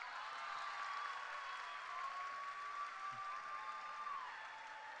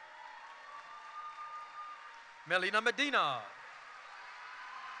 Melina Medina.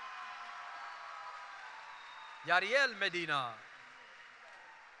 Yariel Medina.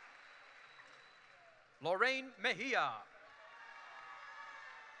 Lorraine Mejia.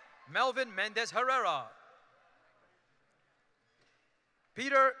 Melvin Mendez Herrera.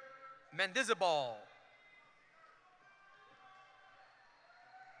 Peter Mendizabal.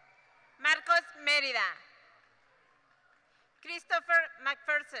 Marcos Mérida. Christopher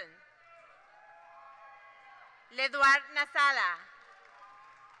McPherson. Leduard Nasala.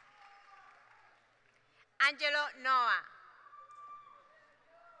 Angelo Noah.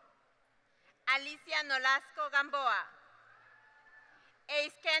 Alicia Nolasco Gamboa.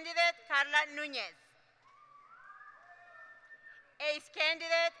 Ace candidate Carla Núñez. Ace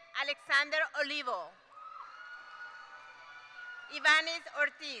candidate Alexander Olivo. Ivanis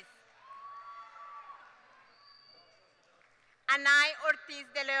Ortiz. Anay Ortiz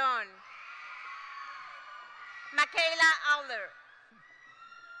de Leon. Michaela Alder.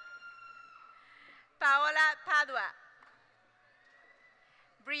 Paola Padua.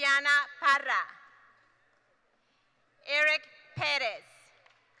 Brianna Parra. Eric Perez.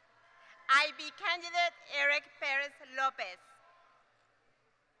 IB candidate Eric Perez Lopez.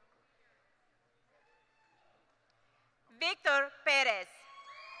 Victor Perez.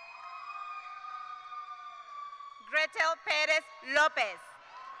 Gretel Perez Lopez.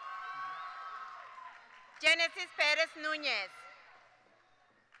 Genesis Perez Núñez.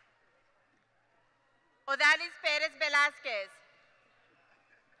 Odalis Perez Velázquez.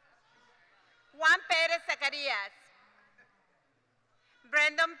 Juan Pérez Zacarías.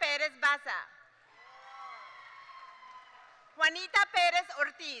 Brandon Pérez Baza. Juanita Pérez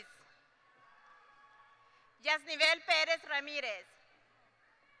Ortiz. Yasnivel Pérez Ramírez.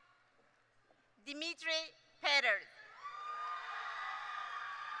 Dimitri Peters.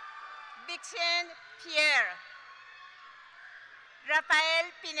 Vixen Pierre. Rafael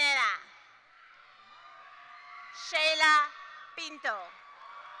Pineda. Sheila Pinto.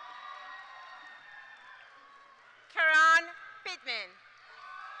 Karan Pittman.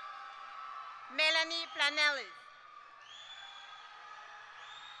 Melanie Planelis.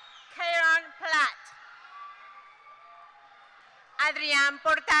 Karen Platt. Adrián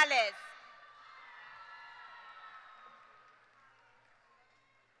Portales.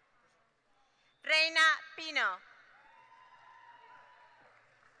 Reina Pino.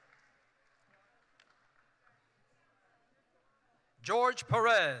 George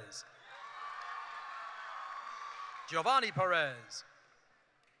Perez. Giovanni Perez.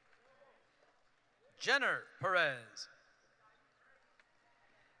 Jenner Perez.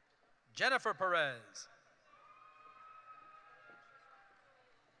 Jennifer Perez.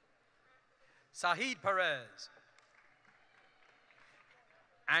 Sahid Perez.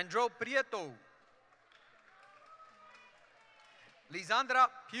 Andrew Prieto. Lisandra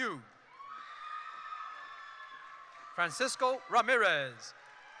Pugh. Francisco Ramirez.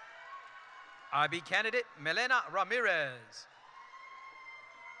 IB candidate Melena Ramirez.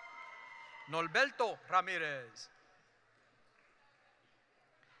 Norberto Ramirez.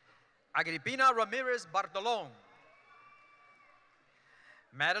 Agripina Ramirez Bartolón.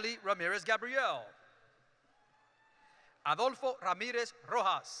 Madeline Ramirez Gabriel. Adolfo Ramirez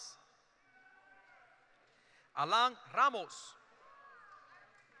Rojas. Alan Ramos.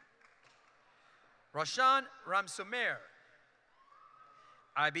 Roshan Ramsumer.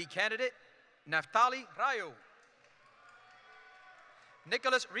 IB candidate Naftali Rayo.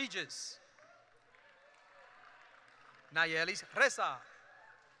 Nicholas Regis. Nayelis Reza.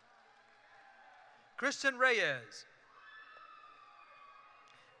 Christian Reyes.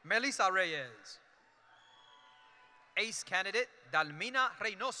 Melissa Reyes. Ace candidate Dalmina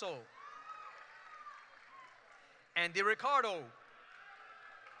Reynoso. Andy Ricardo.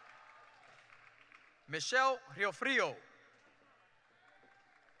 Michelle Riofrio.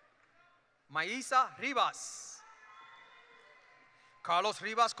 Maisa Rivas. Carlos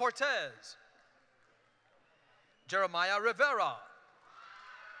Rivas Cortez. Jeremiah Rivera.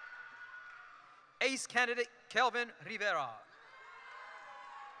 Ace candidate Kelvin Rivera.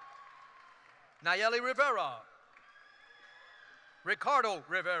 Nayeli Rivera. Ricardo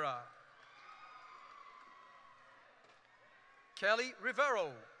Rivera. Kelly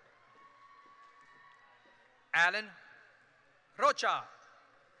Rivero. Alan Rocha.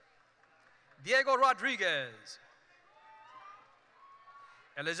 Diego Rodriguez.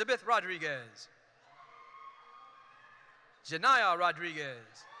 Elizabeth Rodriguez. Janaya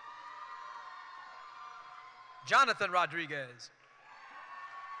Rodriguez. Jonathan Rodriguez.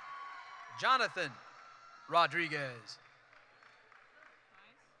 Jonathan Rodriguez.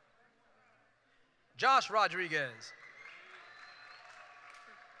 Josh Rodriguez.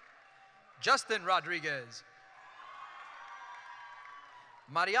 Justin Rodriguez.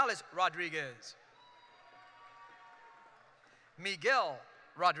 Mariales Rodriguez. Miguel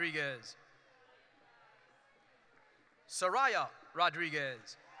Rodriguez. Soraya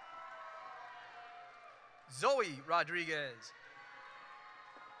Rodriguez. Zoe Rodriguez.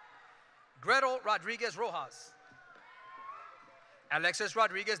 Gretel Rodriguez Rojas. Alexis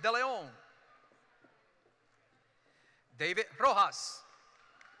Rodriguez de Leon. David Rojas.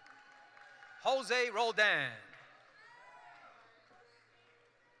 Jose Roldan.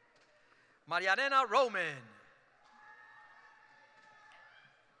 Marianena Roman.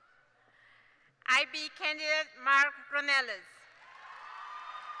 IB candidate Mark Ronellis.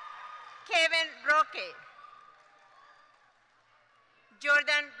 Kevin Roque.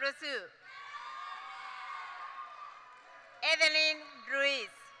 Jordan Rosu. Evelyn Ruiz.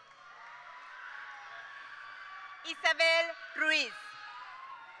 Isabel Ruiz.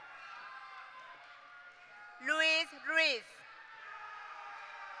 Luis Ruiz.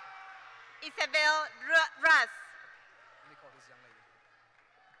 Isabel Russ. Let me call this young lady.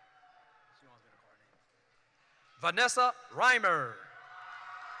 She wants me to call her name. Vanessa Reimer.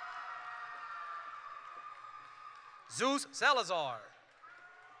 Zeus Salazar.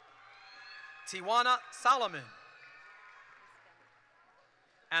 Tijuana Solomon.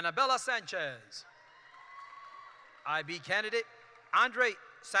 Annabella Sanchez. IB candidate Andre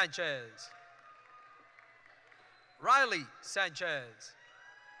Sanchez. Riley Sanchez.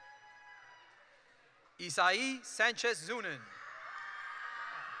 Isai Sanchez Zunin.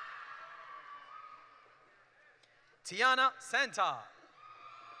 Tiana Santa.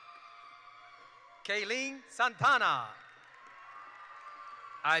 Kayleen Santana.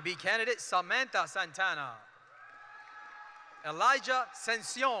 IB candidate Samantha Santana. Elijah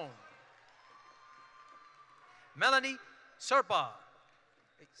Sension. Melanie Serpa.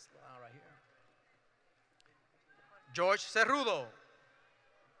 Hey, slow down right here. George Cerrudo.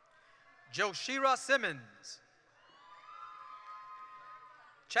 Joshira Simmons.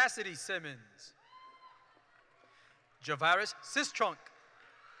 Chastity Simmons. Javaris Sistrunk.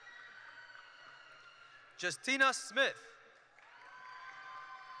 Justina Smith.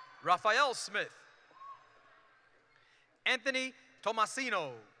 Raphael Smith. Anthony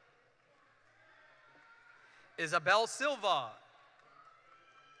Tomasino. Isabel Silva.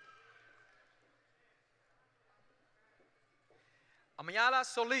 Amayala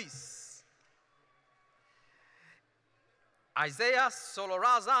Solis. Isaiah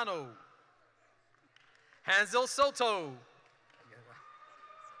Solorazano. Hansel Soto.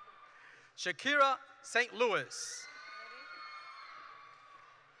 Shakira St. Louis.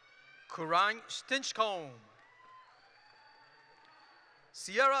 Kurang Stinchcombe.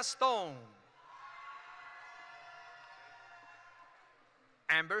 Sierra Stone.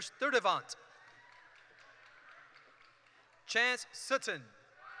 Amber Sturdivant. Chance Sutton.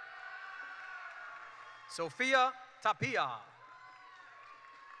 Sophia Tapia.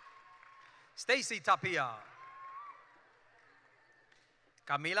 Stacy Tapia.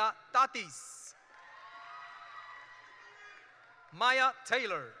 Camila Tatis. Maya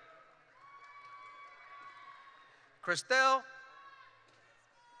Taylor. Christelle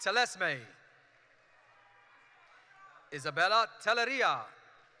Telesme. Isabella Telleria.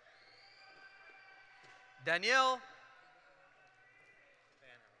 Danielle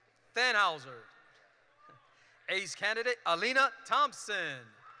Thanhauser. Ace candidate Alina Thompson.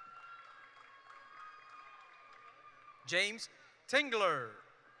 James Tingler.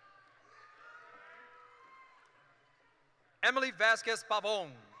 Emily Vasquez Pavon.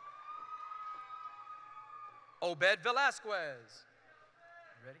 Obed Velasquez.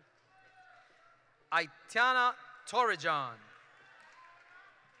 Ready? Aitiana Torrejon.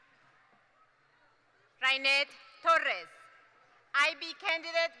 Rainette Torres. IB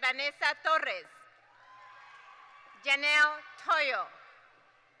candidate Vanessa Torres. Janelle Toyo.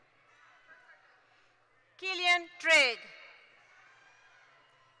 Killian Trigg.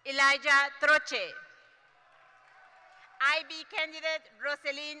 Elijah Troche. IB candidate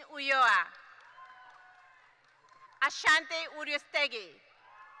Roseline Ulloa. Ashante Uriostegui.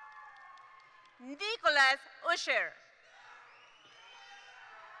 Nicholas Usher.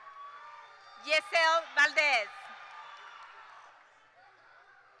 Yesel Valdez.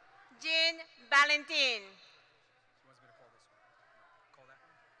 Jean Valentin.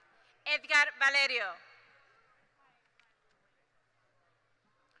 Edgar Valerio.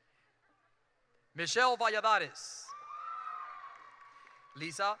 Michelle Valladares.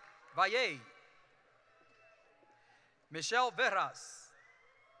 Lisa Valle. Michelle Verras.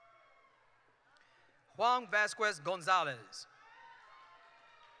 Juan Vasquez Gonzalez.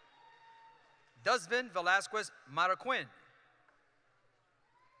 Dusvin Velasquez Maraquin.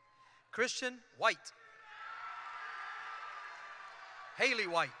 Christian White. Haley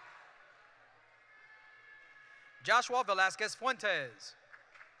White. Joshua Velasquez Fuentes.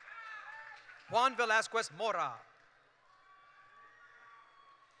 Juan Velasquez Mora.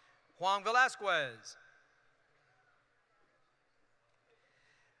 Juan Velasquez.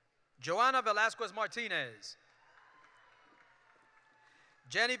 Joanna Velasquez Martinez.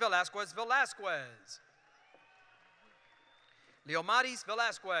 Jenny Velasquez Velasquez. Leomaris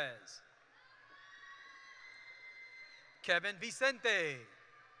Velasquez. Kevin Vicente.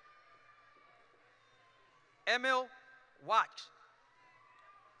 Emil Watch.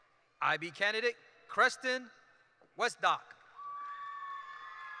 IB candidate Creston Westdock.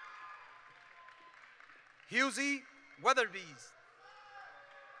 Husey Weatherbees.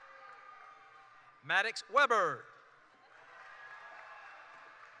 Maddox Weber.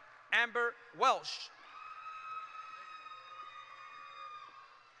 Amber Welsh.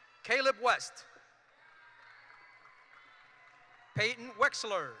 Caleb West. Peyton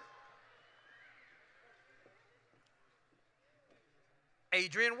Wexler.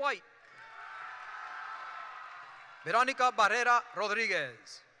 Adrian White. Veronica Barrera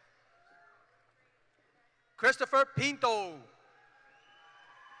Rodriguez. Christopher Pinto.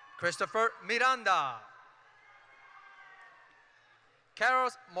 Christopher Miranda.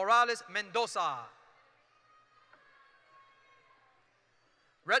 Carlos Morales Mendoza.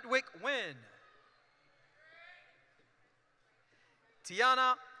 Redwick Wynn.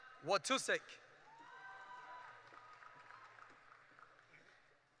 Tiana Watusik.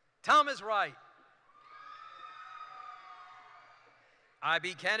 Thomas Wright.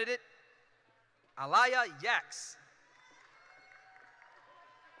 IB candidate Alaya Yax.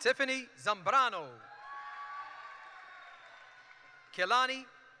 Tiffany Zambrano. Kelani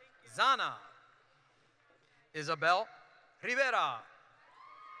Zana. Isabel Rivera.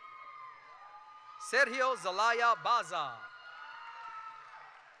 Sergio Zelaya Baza.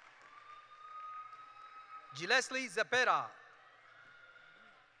 Gileslie Zepera.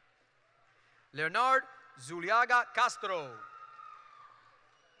 Leonard Zuliaga Castro.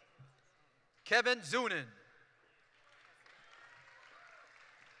 Kevin Zunin.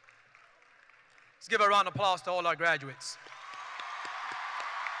 Let's give a round of applause to all our graduates.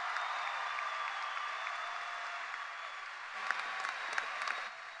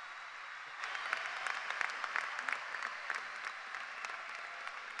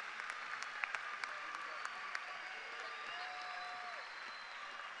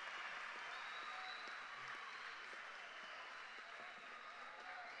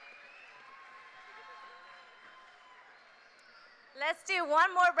 Let's do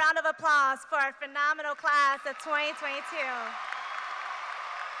one more round of applause for our phenomenal class of 2022.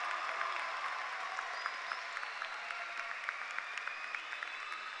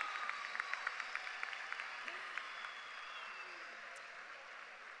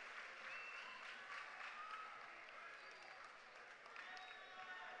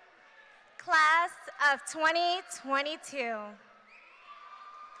 Class of 2022.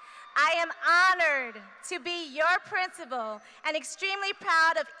 I am honored to be your principal and extremely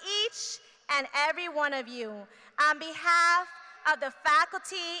proud of each and every one of you. On behalf of the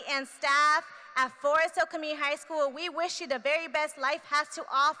faculty and staff at Forest Hill Community High School, we wish you the very best life has to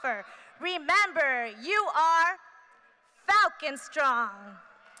offer. Remember, you are Falcon Strong.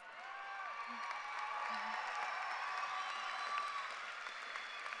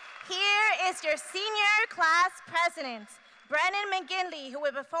 Here is your senior class president, Brennan McGinley, who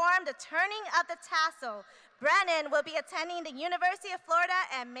will perform the turning of the tassel. Brennan will be attending the University of Florida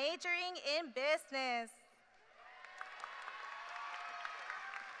and majoring in business.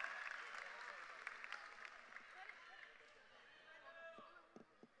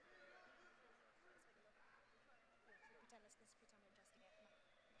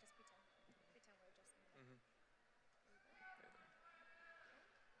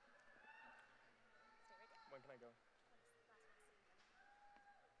 When can I go?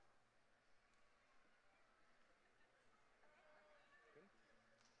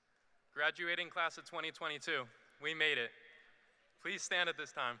 Graduating class of 2022, we made it. Please stand at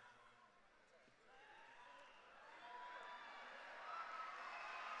this time.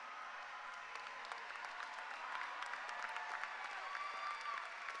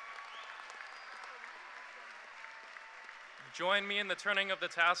 Join me in the turning of the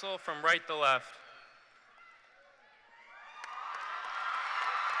tassel from right to left.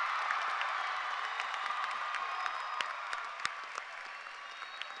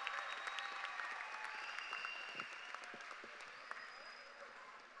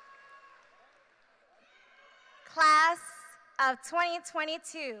 Class of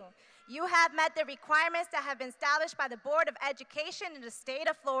 2022, you have met the requirements that have been established by the Board of Education in the state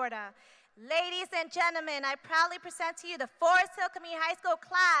of Florida. Ladies and gentlemen, I proudly present to you the Forest Hill Community High School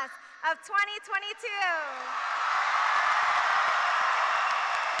class of 2022.